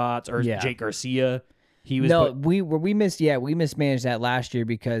tough spots, or Yeah. Jake Garcia. He was we mismanaged that last year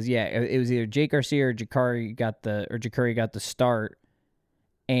because it was either Jake Garcia or Jakari got the start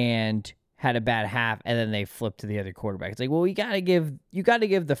and had a bad half, and then they flipped to the other quarterback. It's like, well, you got to give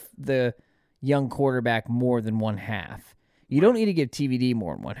the young quarterback more than one half. You don't need to give TVD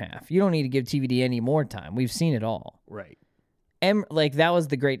more than one half. You don't need to give TVD any more time. We've seen it all. right. That was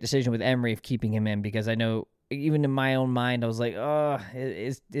the great decision with Emory of keeping him in, because I know even in my own mind I was like, oh,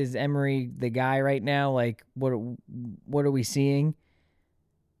 is Emory the guy right now? Like, what are we seeing?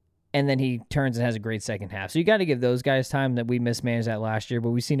 And then he turns and has a great second half. So you got to give those guys time. That we mismanaged that last year, but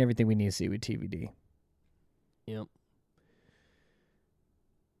we've seen everything we need to see with TVD. Yep.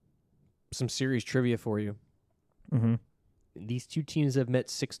 Some serious trivia for you. Mm-hmm. These 2 teams have met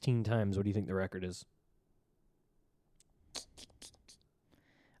 16 times. What do you think the record is?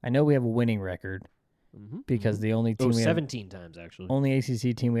 I know we have a winning record because the only team we have, 17 times actually. only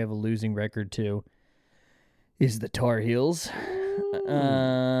ACC team we have a losing record to is the Tar Heels.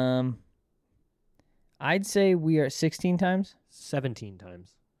 I'd say we are 16 times. 17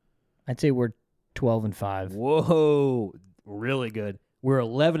 times. I'd say we're 12-5. Whoa, really good. We're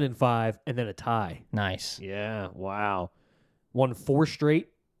 11-5 and then a tie. Nice. Yeah, wow. Won 4 straight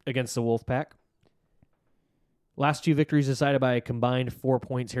against the Wolfpack. Last 2 victories decided by a combined 4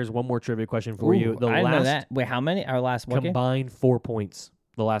 points. Here's one more trivia question for you. I didn't know that. Wait, how many? Our last one game? Combined 4 points.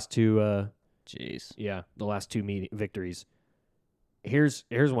 The last 2 Jeez. yeah, the last 2 victories. Here's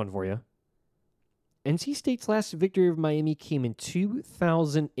one for you. NC State's last victory of Miami came in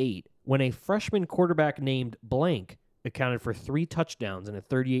 2008 when a freshman quarterback named Blank accounted for 3 touchdowns in a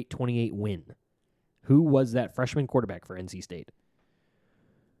 38-28 win. Who was that freshman quarterback for NC State?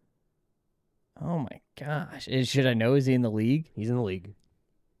 Oh my gosh. Should I know? Is he in the league? He's in the league.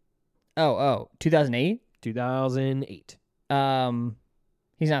 2008? 2008.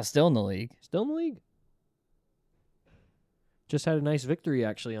 He's not still in the league. Still in the league. Just had a nice victory,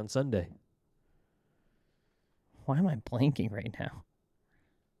 actually, on Sunday. Why am I blanking right now?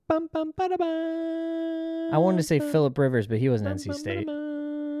 Bum, bum, ba-da-ba. I wanted to say Phillip Rivers, but he wasn't NC State.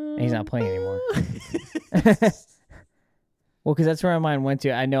 And he's not playing anymore. Well, because that's where my mind went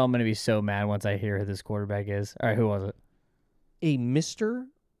to. I know I'm going to be so mad once I hear who this quarterback is. All right, who was it? A Mr.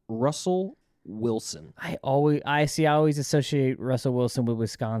 Russell Wilson. I always associate Russell Wilson with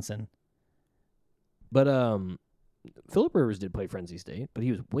Wisconsin. But Phillip Rivers did play for NC State, but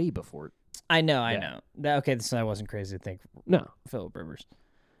he was way before it. I know. Yeah. Okay, so I wasn't crazy to think No, Phillip Rivers.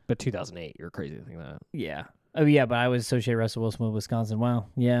 but 2008, you're crazy to think that. Yeah. Oh yeah, but I would associate Russell Wilson with Wisconsin. Wow.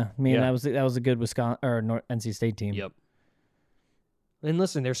 Yeah. I mean, Yeah. that was a good Wisconsin or NC State team. Yep. And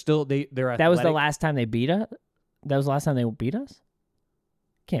listen, they're athletic. That was the last time they beat us. That was the last time they beat us.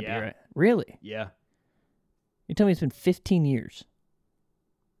 Can't Yeah. be right. Really? Yeah. You tell me it's been 15 years.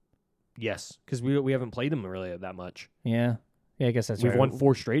 Yes, because we haven't played them really that much. Yeah. Yeah, I guess that's We've right. won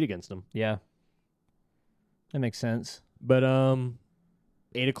 4 straight against them. Yeah. That makes sense. But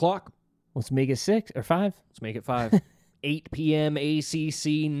 8 o'clock. Let's make it 6 or 5. Let's make it 5. 8 p.m.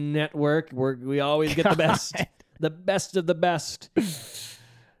 ACC network. We always get the best. The best of the best.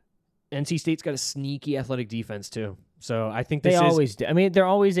 NC State's got a sneaky athletic defense, too. So I think They always do. I mean, they're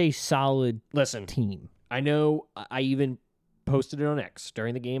always a solid Listen, team. I know I even posted it on X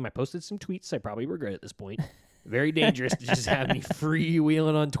during the game. I posted some tweets I probably regret at this point. Very dangerous to just have me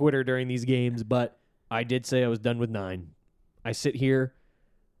freewheeling on Twitter during these games, but I did say I was done with 9. I sit here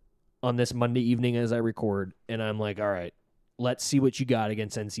on this Monday evening as I record, and I'm like, all right, let's see what you got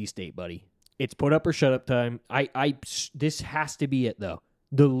against NC State, buddy. It's put up or shut up time. This has to be it, though.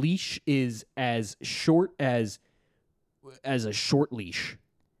 The leash is as short as a short leash.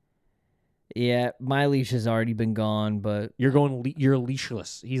 Yeah, my leash has already been gone, but You're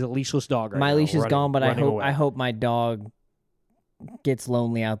leashless. He's a leashless dog right now. my leash is gone. But running away. I hope my dog gets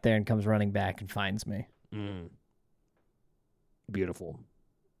lonely out there and comes running back and finds me Beautiful.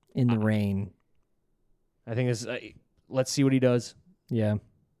 in the rain. I think this. Let's see what he does. Yeah,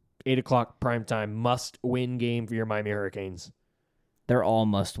 8:00 primetime must-win game for your Miami Hurricanes. they're all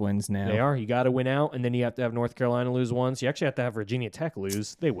must wins now. They are. You got to win out, and then you have to have North Carolina lose once. You actually have to have Virginia Tech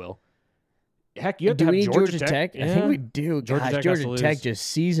lose. They will. Heck, you have Do to we have need Georgia Tech. I think we do. Georgia Gosh, Tech has to Georgia Tech lose. just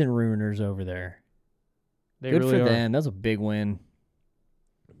season ruiners over there. They Good really for are. them. That's a big win.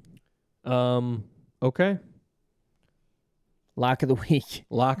 Okay. Lock of the week.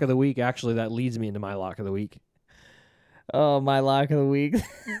 Lock of the week. Actually, that leads me into my lock of the week. Oh, my lock of the week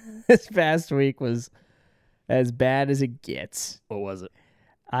this past week was as bad as it gets. What was it?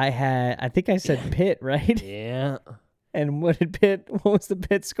 I think I said Pitt, right? Yeah. And what was the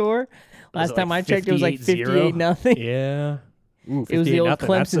Pitt score? Last it time like I checked, it was like 58-0? 58-0. Yeah. Ooh, It was the old 58-0.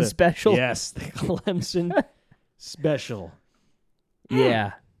 That's Clemson special. Yes, the Clemson special.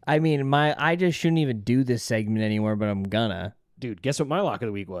 Yeah. I mean, I just shouldn't even do this segment anymore, but I'm gonna. Dude, guess what my lock of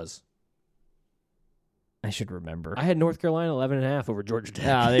the week was? I should remember. I had North Carolina 11.5 over Georgia Tech.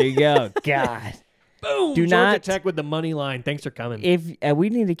 Oh, there you go. God. Boom! Do Georgia not- Tech with the money line. Thanks for coming. If we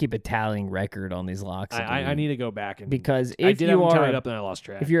need to keep a tallying record on these locks, of the I week. need to go back and Because I if did you have them are tied up and I lost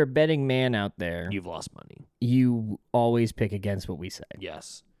track. if you're a betting man out there, You've lost money. you always pick against what we say,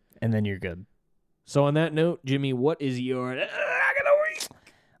 Yes. and then you're good. So on that note, Jimmy, what is your lock of the week?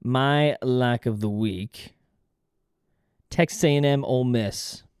 My lock of the week: Texas A&M, Ole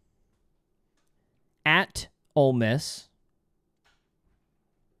Miss. At Ole Miss,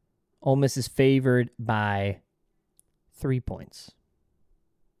 Ole Miss is favored by 3 points.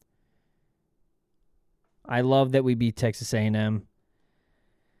 I love that we beat Texas A&M.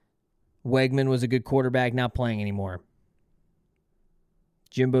 Wegman was a good quarterback, not playing anymore.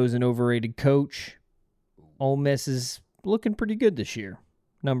 Jimbo's an overrated coach. Ole Miss is looking pretty good this year.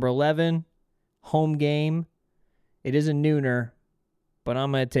 Number 11, home game. It is a nooner, but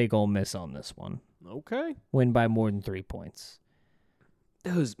I'm going to take Ole Miss on this one. Okay. Win by more than 3 points.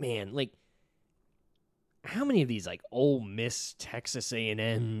 Those, man, like, how many of these, like, Ole Miss, Texas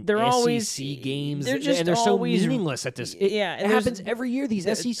A&M, They're SEC always- games, they're just and they're so always- meaningless at this. Yeah, It and there's- happens every year. These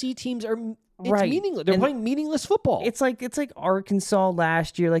SEC teams are Right. meaningless. They're And playing meaningless football. It's like Arkansas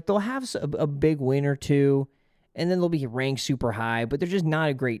last year. Like they'll have a big win or two, and then they'll be ranked super high, but they're just not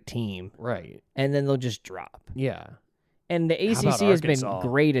a great team. right. And then they'll just drop. Yeah. And the How about ACC has been Arkansas?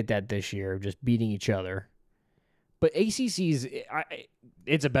 great at that this year, just beating each other. But ACC's,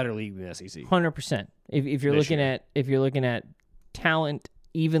 it's a better league than SEC. 100%. If you're This looking at talent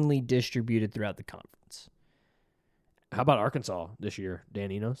evenly distributed throughout the conference. How about Arkansas this year,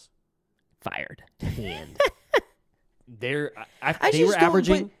 Dan Enos? Fired. And they're I they just were don't-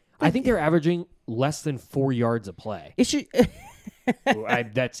 averaging. but- I think they're averaging less than 4 yards a play. It's just,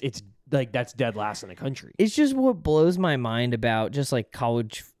 That's dead last in the country. it's just what blows my mind about just like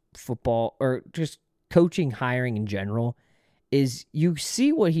college football or just coaching hiring in general is you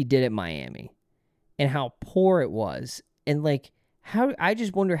see what he did at Miami and how poor it was. And like how I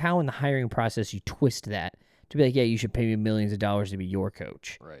just wonder how in the hiring process you twist that to be like, yeah, you should pay me millions of dollars to be your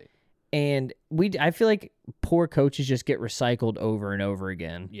coach. Right. And I feel like poor coaches just get recycled over and over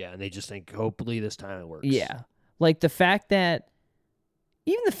again. Yeah, and they just think hopefully this time it works. Yeah. Like the fact that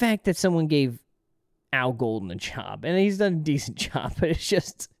someone gave Al Golden a job and he's done a decent job, but it's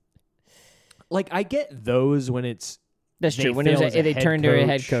just Like I get those when it's that's they true. When fail as a they head turned to a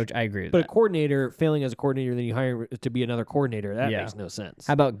head coach. coach, I agree with but a that. coordinator failing as a coordinator, then you hire to be another coordinator. That Yeah. makes no sense.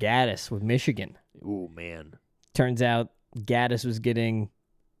 How about Gaddis with Michigan? Oh man. Turns out Gaddis was getting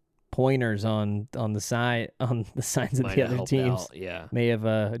pointers on the signs of Might the not other help teams. out. Yeah. May have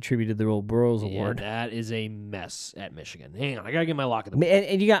attributed the Old Burrows Yeah, Award. that is a mess at Michigan. Hang on, I gotta get my lock of the week.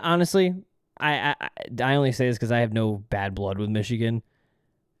 And you got honestly, I only say this because I have no bad blood with Michigan.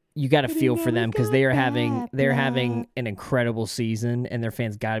 you got to feel for them because they're having an incredible season, and their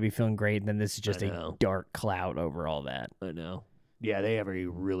fans got to be feeling great. And then this is just a dark cloud over all that. I know. Yeah, they have a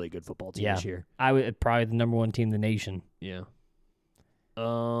really good football team this year. I would probably the number one team in the nation. Yeah.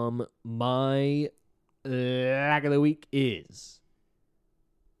 My lack of the week is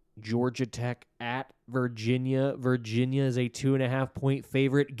Georgia Tech at Virginia. Virginia is a 2.5-point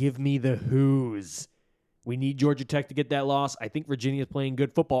favorite. Give me the Who's. We need Georgia Tech to get that loss. I think Virginia is playing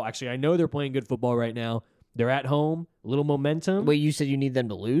good football. Actually, I know they're playing good football right now. They're at home, a little momentum. Wait, you said you need them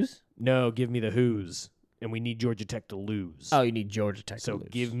to lose? No, give me the Who's. And we need Georgia Tech to lose. Oh, you need Georgia Tech to lose. So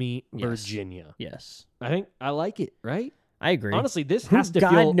give me Virginia. Yes. I like it, right? I agree. Honestly, this has to God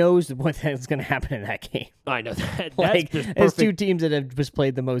feel... knows what is going to happen in that game. I know that. Like, That's there's two teams that have just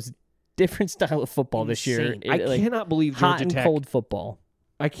played the most different style of football this year. I cannot believe Georgia hot and Tech... cold football.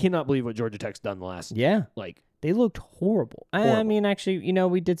 I cannot believe what Georgia Tech's done the last... Yeah. They looked horrible. I mean, actually,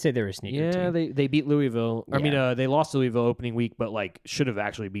 we did say they were a sneaker team. Yeah, they beat Louisville. Yeah. I mean, they lost to Louisville opening week, but should have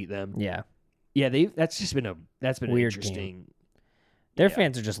actually beat them. Yeah. Yeah, that's been weird interesting. Game. Their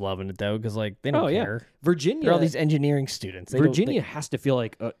fans are just loving it though, because they don't care. Virginia, they're all these engineering students. Virginia has to feel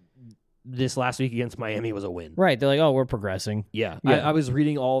like this last week against Miami was a win. Right? They're like, oh, we're progressing. Yeah. I was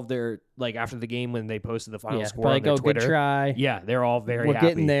reading all of their after the game when they posted the final score on their Twitter. Good try. Yeah, they're all very happy. We're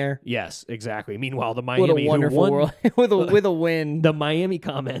getting there. Yes, exactly. Meanwhile, the Miami what a wonderful world with a win. The Miami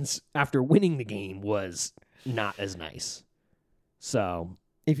comments after winning the game was not as nice. So.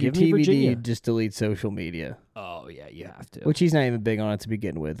 If you're TBD, just delete social media. Oh, yeah, you have to. Which he's not even big on it to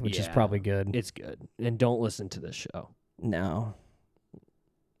begin with, which is probably good. It's good. And don't listen to this show. No.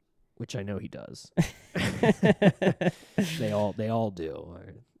 Which I know he does. They all do.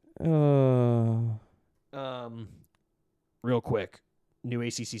 Real quick, new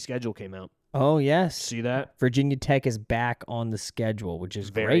ACC schedule came out. Oh, yes. See that? Virginia Tech is back on the schedule, which is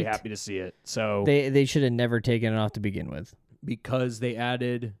very great. Happy to see it. So they should have never taken it off to begin with. Because they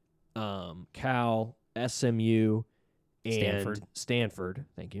added Cal, SMU, and Stanford.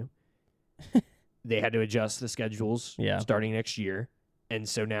 Thank you. They had to adjust the schedules starting next year. And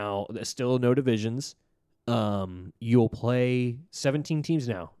so now there's still no divisions. You'll play 17 teams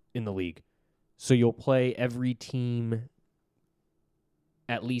now in the league. So you'll play every team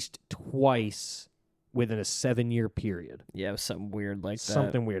at least twice within a 7-year period. Yeah, something weird like that.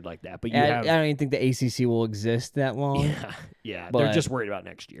 Something weird like that. But I don't even think the ACC will exist that long. Yeah. They're just worried about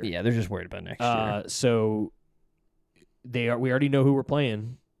next year. Yeah, they're just worried about next year. So we already know who we're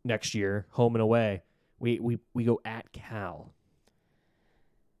playing next year, home and away. We go at Cal.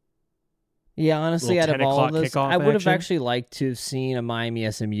 Yeah, honestly, out of all of this, I would have action. actually liked to have seen a Miami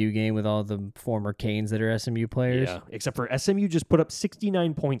SMU game with all the former Canes that are SMU players. Yeah, except for SMU just put up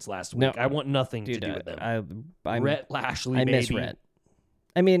 69 points last week. I want nothing to do with them. Rhett Lashley, I miss Rhett.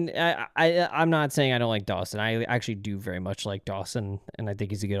 I mean, I'm not saying I don't like Dawson. I actually do very much like Dawson, and I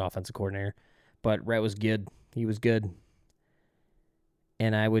think he's a good offensive coordinator. But Rhett was good. He was good.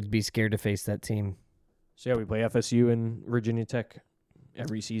 And I would be scared to face that team. So, yeah, we play FSU and Virginia Tech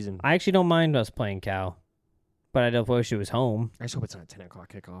every season. I actually don't mind us playing Cal, but I don't wish it was home. I just hope it's not a 10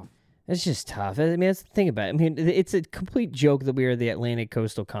 o'clock kickoff. It's just tough. I mean, that's the thing about it. I mean, it's a complete joke that we are the Atlantic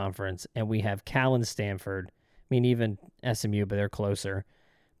Coastal Conference, and we have Cal and Stanford. I mean, even SMU, but they're closer.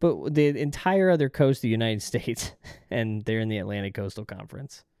 But the entire other coast of the United States, and they're in the Atlantic Coastal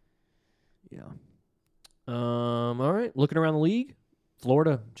Conference. Yeah. All right. Looking around the league,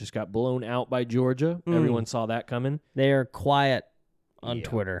 Florida just got blown out by Georgia. Everyone saw that coming. They are quiet on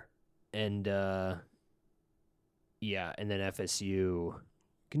Twitter. And, and then FSU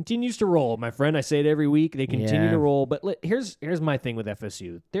continues to roll, my friend. I say it every week. They continue to roll. But here's my thing with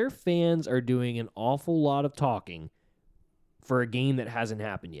FSU. Their fans are doing an awful lot of talking for a game that hasn't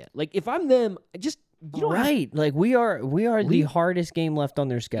happened yet. Like, if I'm them, like we are the hardest game left on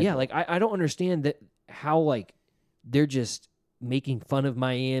their schedule. Yeah, like I don't understand how they're just making fun of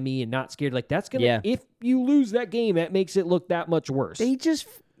Miami and not scared. Like, that's gonna if you lose that game, that makes it look that much worse. They just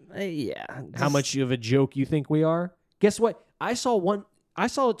how much of a joke you think we are? Guess what? I saw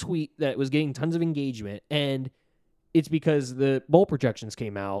a tweet that was getting tons of engagement, and it's because the bowl projections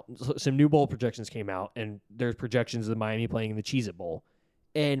came out. Some new bowl projections came out, and there's projections of Miami playing in the Cheez-It Bowl.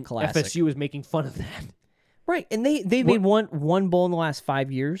 And Classic. FSU is making fun of that. Right, and they made one bowl in the last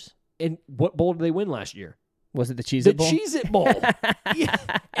 5 years. And what bowl did they win last year? Was it the Cheez-It Bowl? The Cheez-It Bowl. Yeah.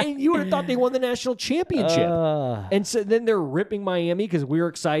 And you would have thought they won the national championship. And so then they're ripping Miami because we were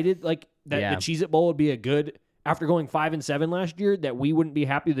excited that the Cheez-It Bowl would be a good, after going 5-7 last year, that we wouldn't be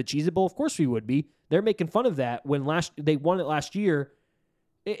happy with the Cheez-It Bowl. Of course we would be. They're making fun of that when they won it last year.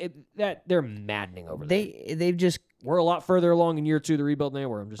 That they're maddening over there. They've just We're a lot further along in year 2 of the rebuild than they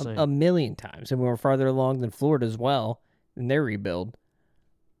were. I'm just saying. a million times, and we're farther along than Florida as well in their rebuild.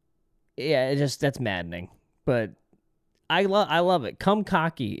 Yeah, that's maddening. But I love it. Come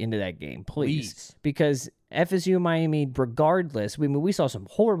cocky into that game, please. Because FSU and Miami, regardless, we saw some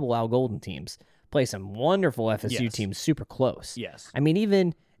horrible Al Golden teams play some wonderful FSU teams super close. Yes. I mean,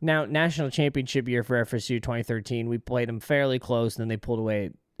 even now, national championship year for FSU 2013, we played them fairly close, and then they pulled away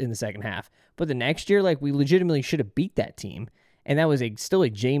in the second half. But the next year, we legitimately should have beat that team. And that was still a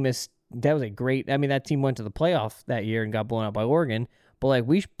Jameis. That was a great. I mean, that team went to the playoff that year and got blown out by Oregon. But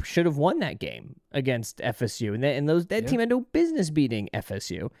we should have won that game against FSU, and that team had no business beating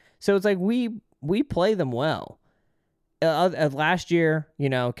FSU. So it's we play them well. Last year,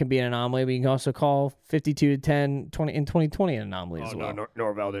 can be an anomaly, but you can also call 52-10 in 2020 an anomaly as well. No,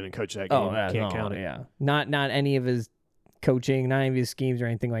 Norvell didn't coach that game. Can't count it. Yeah, not any of his coaching, not any of his schemes or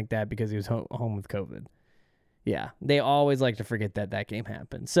anything like that because he was home with COVID. Yeah, they always like to forget that game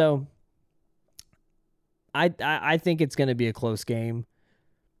happened. So I think it's going to be a close game.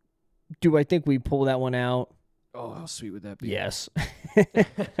 Do I think we pull that one out? Oh, how sweet would that be? Yes.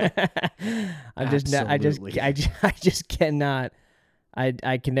 I just cannot.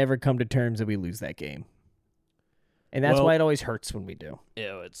 I can never come to terms that we lose that game, and that's why it always hurts when we do.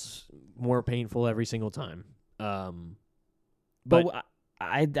 It's more painful every single time. But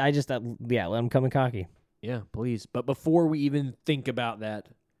I just let them come in cocky. Yeah, please. But before we even think about that,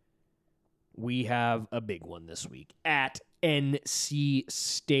 we have a big one this week at NC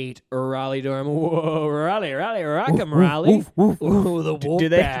State Raleigh Durham. Whoa, Raleigh, rock'em Raleigh. Ooh, the wolf do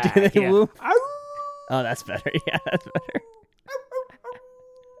they yeah. whoop? Oh, that's better. Yeah, that's better.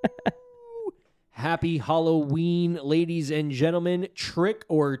 Happy Halloween, ladies and gentlemen. Trick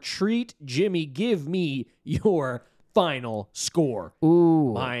or treat. Jimmy, give me your final score.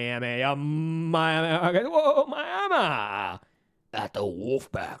 Ooh. Miami. Whoa, Miami. At the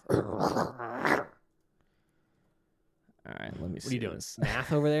Wolfpack. All right, let me see. What are you doing? This.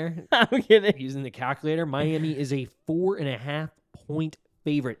 Math over there? I'm kidding. Using the calculator. Miami is a 4.5-point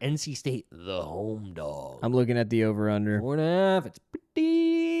favorite. NC State, the home dog. I'm looking at the over-under. 4.5. It's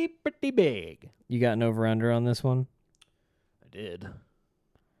pretty big. You got an over-under on this one? I did.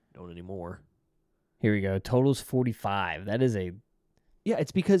 Don't anymore. Here we go. Total's 45. That is Yeah,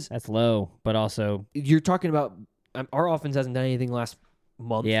 it's because that's low, but also you're talking about our offense hasn't done anything last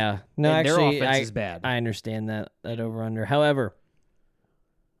month. yeah. No, and actually, their offense is bad. I understand that over-under. However,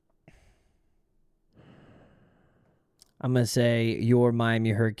 I'm going to say your Miami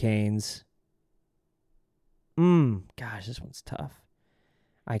Hurricanes. Gosh, this one's tough.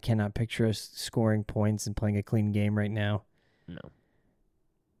 I cannot picture us scoring points and playing a clean game right now. No.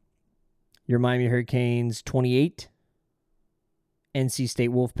 Your Miami Hurricanes, 28. NC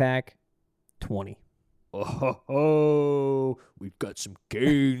State Wolfpack, 20. Oh, we've got some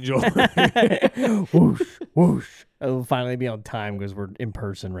gains on Whoosh, whoosh. It'll finally be on time because we're in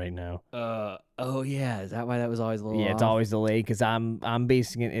person right now. Oh yeah, is that why that was always a little Yeah, off? it's always delayed because I'm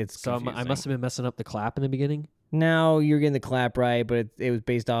basing it. It's So I must have been messing up the clap in the beginning. No, you're getting the clap right, but it was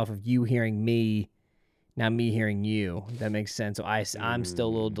based off of you hearing me, not me hearing you. That makes sense. So I'm still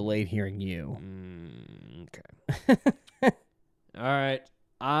a little delayed hearing you. Okay. All right.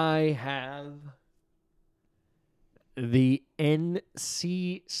 I have the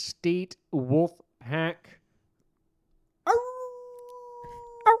NC State Wolfpack.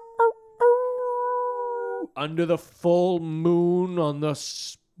 Under the full moon on the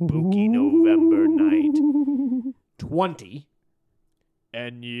spooky November night. 20.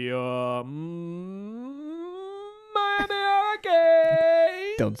 And your Miami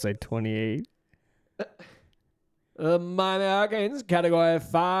Hurricanes. Don't say 28. Miami Hurricanes, category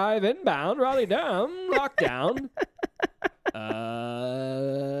 5, inbound, Raleigh down, lockdown.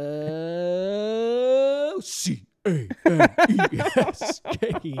 C-A-N-E-S,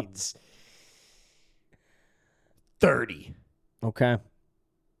 Canes. 30. Okay.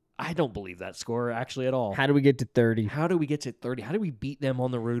 I don't believe that score actually at all. How do we get to 30? How do we get to 30? How do we beat them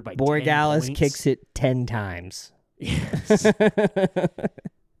on the road by 10 Borregales points? kicks it 10 times. Yes.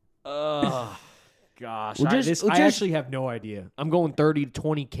 Oh, gosh. I actually have no idea. I'm going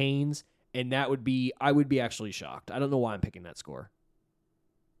 30-20 Canes, and I would be actually shocked. I don't know why I'm picking that score.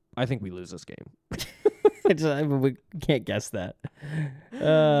 I think we lose this game. We can't guess that.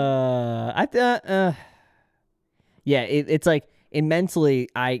 Yeah, it's like mentally,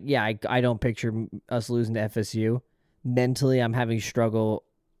 I don't picture us losing to FSU. Mentally, I'm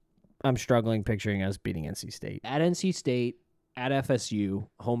struggling picturing us beating NC State. At NC State, at FSU,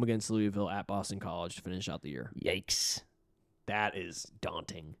 home against Louisville, at Boston College to finish out the year. Yikes. That is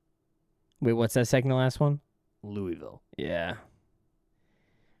daunting. Wait, what's that second to last one? Louisville. Yeah.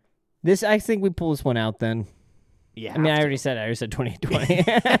 I think we pull this one out then. Yeah. I mean, I already said 2020.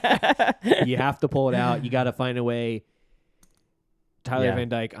 You have to pull it out. You got to find a way. Tyler Yeah. Van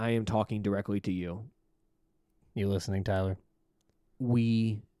Dyke, I am talking directly to you. You listening, Tyler?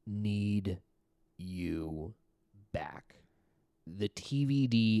 We need you back. The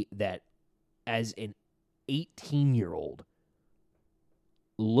TVD that, as an 18-year-old,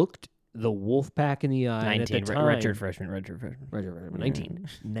 looked the Wolfpack in the eye. 19, and at the time, redshirt freshman.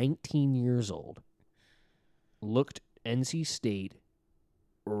 19 years old, looked NC State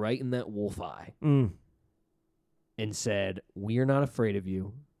right in that wolf eye Mm. and said, "We are not afraid of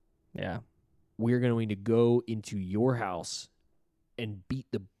you. Yeah. We are going to go into your house and beat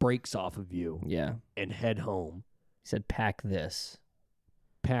the brakes off of you Yeah. and head home. He said, pack this.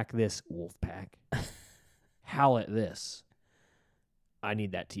 Pack this, Wolfpack. Howl at this. I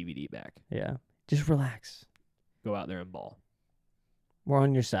need that TVD back. Yeah. Just relax. Go out there and ball. We're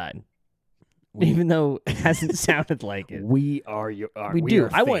on your side. Even though it hasn't sounded like it. We are your. We do. are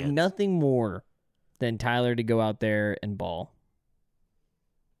I want fans. nothing more than Tyler to go out there and ball.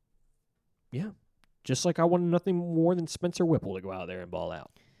 Yeah. Just like I wanted nothing more than Spencer Whipple to go out there and ball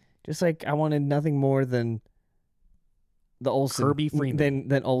out. Just like I wanted nothing more than the Olsen. Kirby Freeman.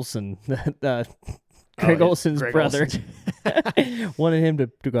 Than Olsen. Craig yeah, Olsen's Greg brother. Olsen. Wanted him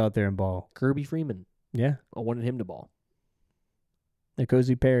to go out there and ball. Kirby Freeman. Yeah. I wanted him to ball.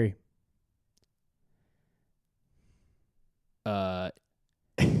 N'Kosi Perry.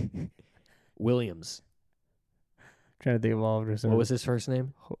 Williams. Trying to think of all of What was his first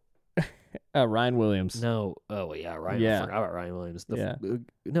name? Ryan Williams. No. Oh, yeah. Ryan. Yeah. I forgot about Ryan Williams. Yeah.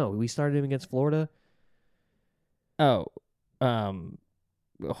 No, we started him against Florida. Oh. Why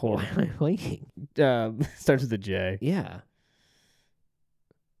Hold am I blanking? starts with a J. Yeah.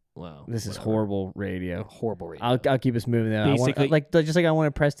 Wow. This is whatever. horrible radio. Horrible radio. I'll keep us moving. Though. Basically- Just like I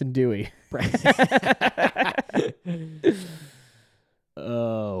wanted Preston Dewey.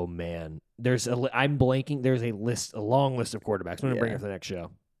 Oh man, I'm blanking. There's a long list of quarterbacks. I'm gonna bring Yeah. it for the next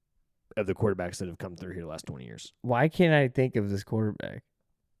show of the quarterbacks that have come through here the last 20 years. Why can't I think of this quarterback?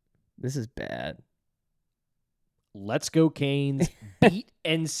 This is bad. Let's go Canes. Beat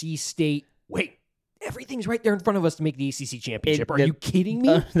NC State. Wait, everything's right there in front of us to make the ACC championship. Are you kidding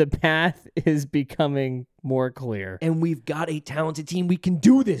me? The path is becoming more clear. And we've got a talented team. We can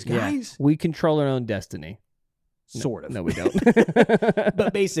do this, guys. We control our own destiny. Sort of. No, we don't.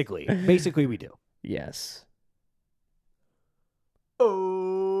 But basically we do. Yes.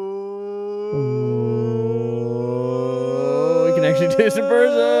 Oh, we can actually do some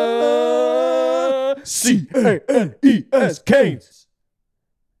person. C-A-N-E-S Canes.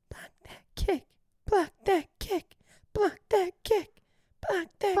 Kick. Block that kick. Block that kick. Block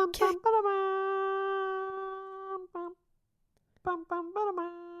that kick.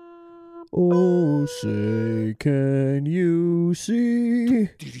 Oh, say, can you see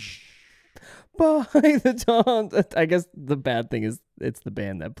by the dawn? I guess the bad thing is it's the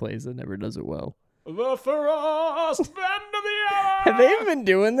band that plays that never does it well. The frost band of the hour. Have they even been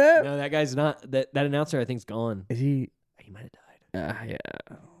doing that? No, that guy's not. That announcer, I think, is gone. Is he? He might have died.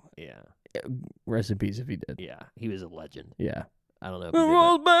 Yeah. Yeah. Rest in peace if he did. Yeah. He was a legend. Yeah. I don't know if The he did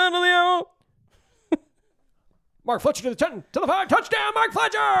Royals that. band of the hour. Mark Fletcher to the 10, to the 5, touchdown, Mark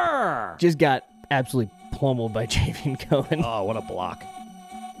Fletcher! Just got absolutely pummeled by Javian Cohen. Oh, what a block.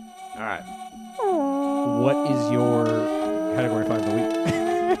 All right. What is your category 5 of the week?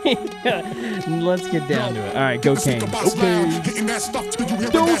 Let's get down to it. All right, go Canes. Getting that stuff, did you hear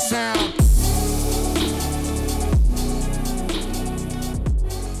that sound?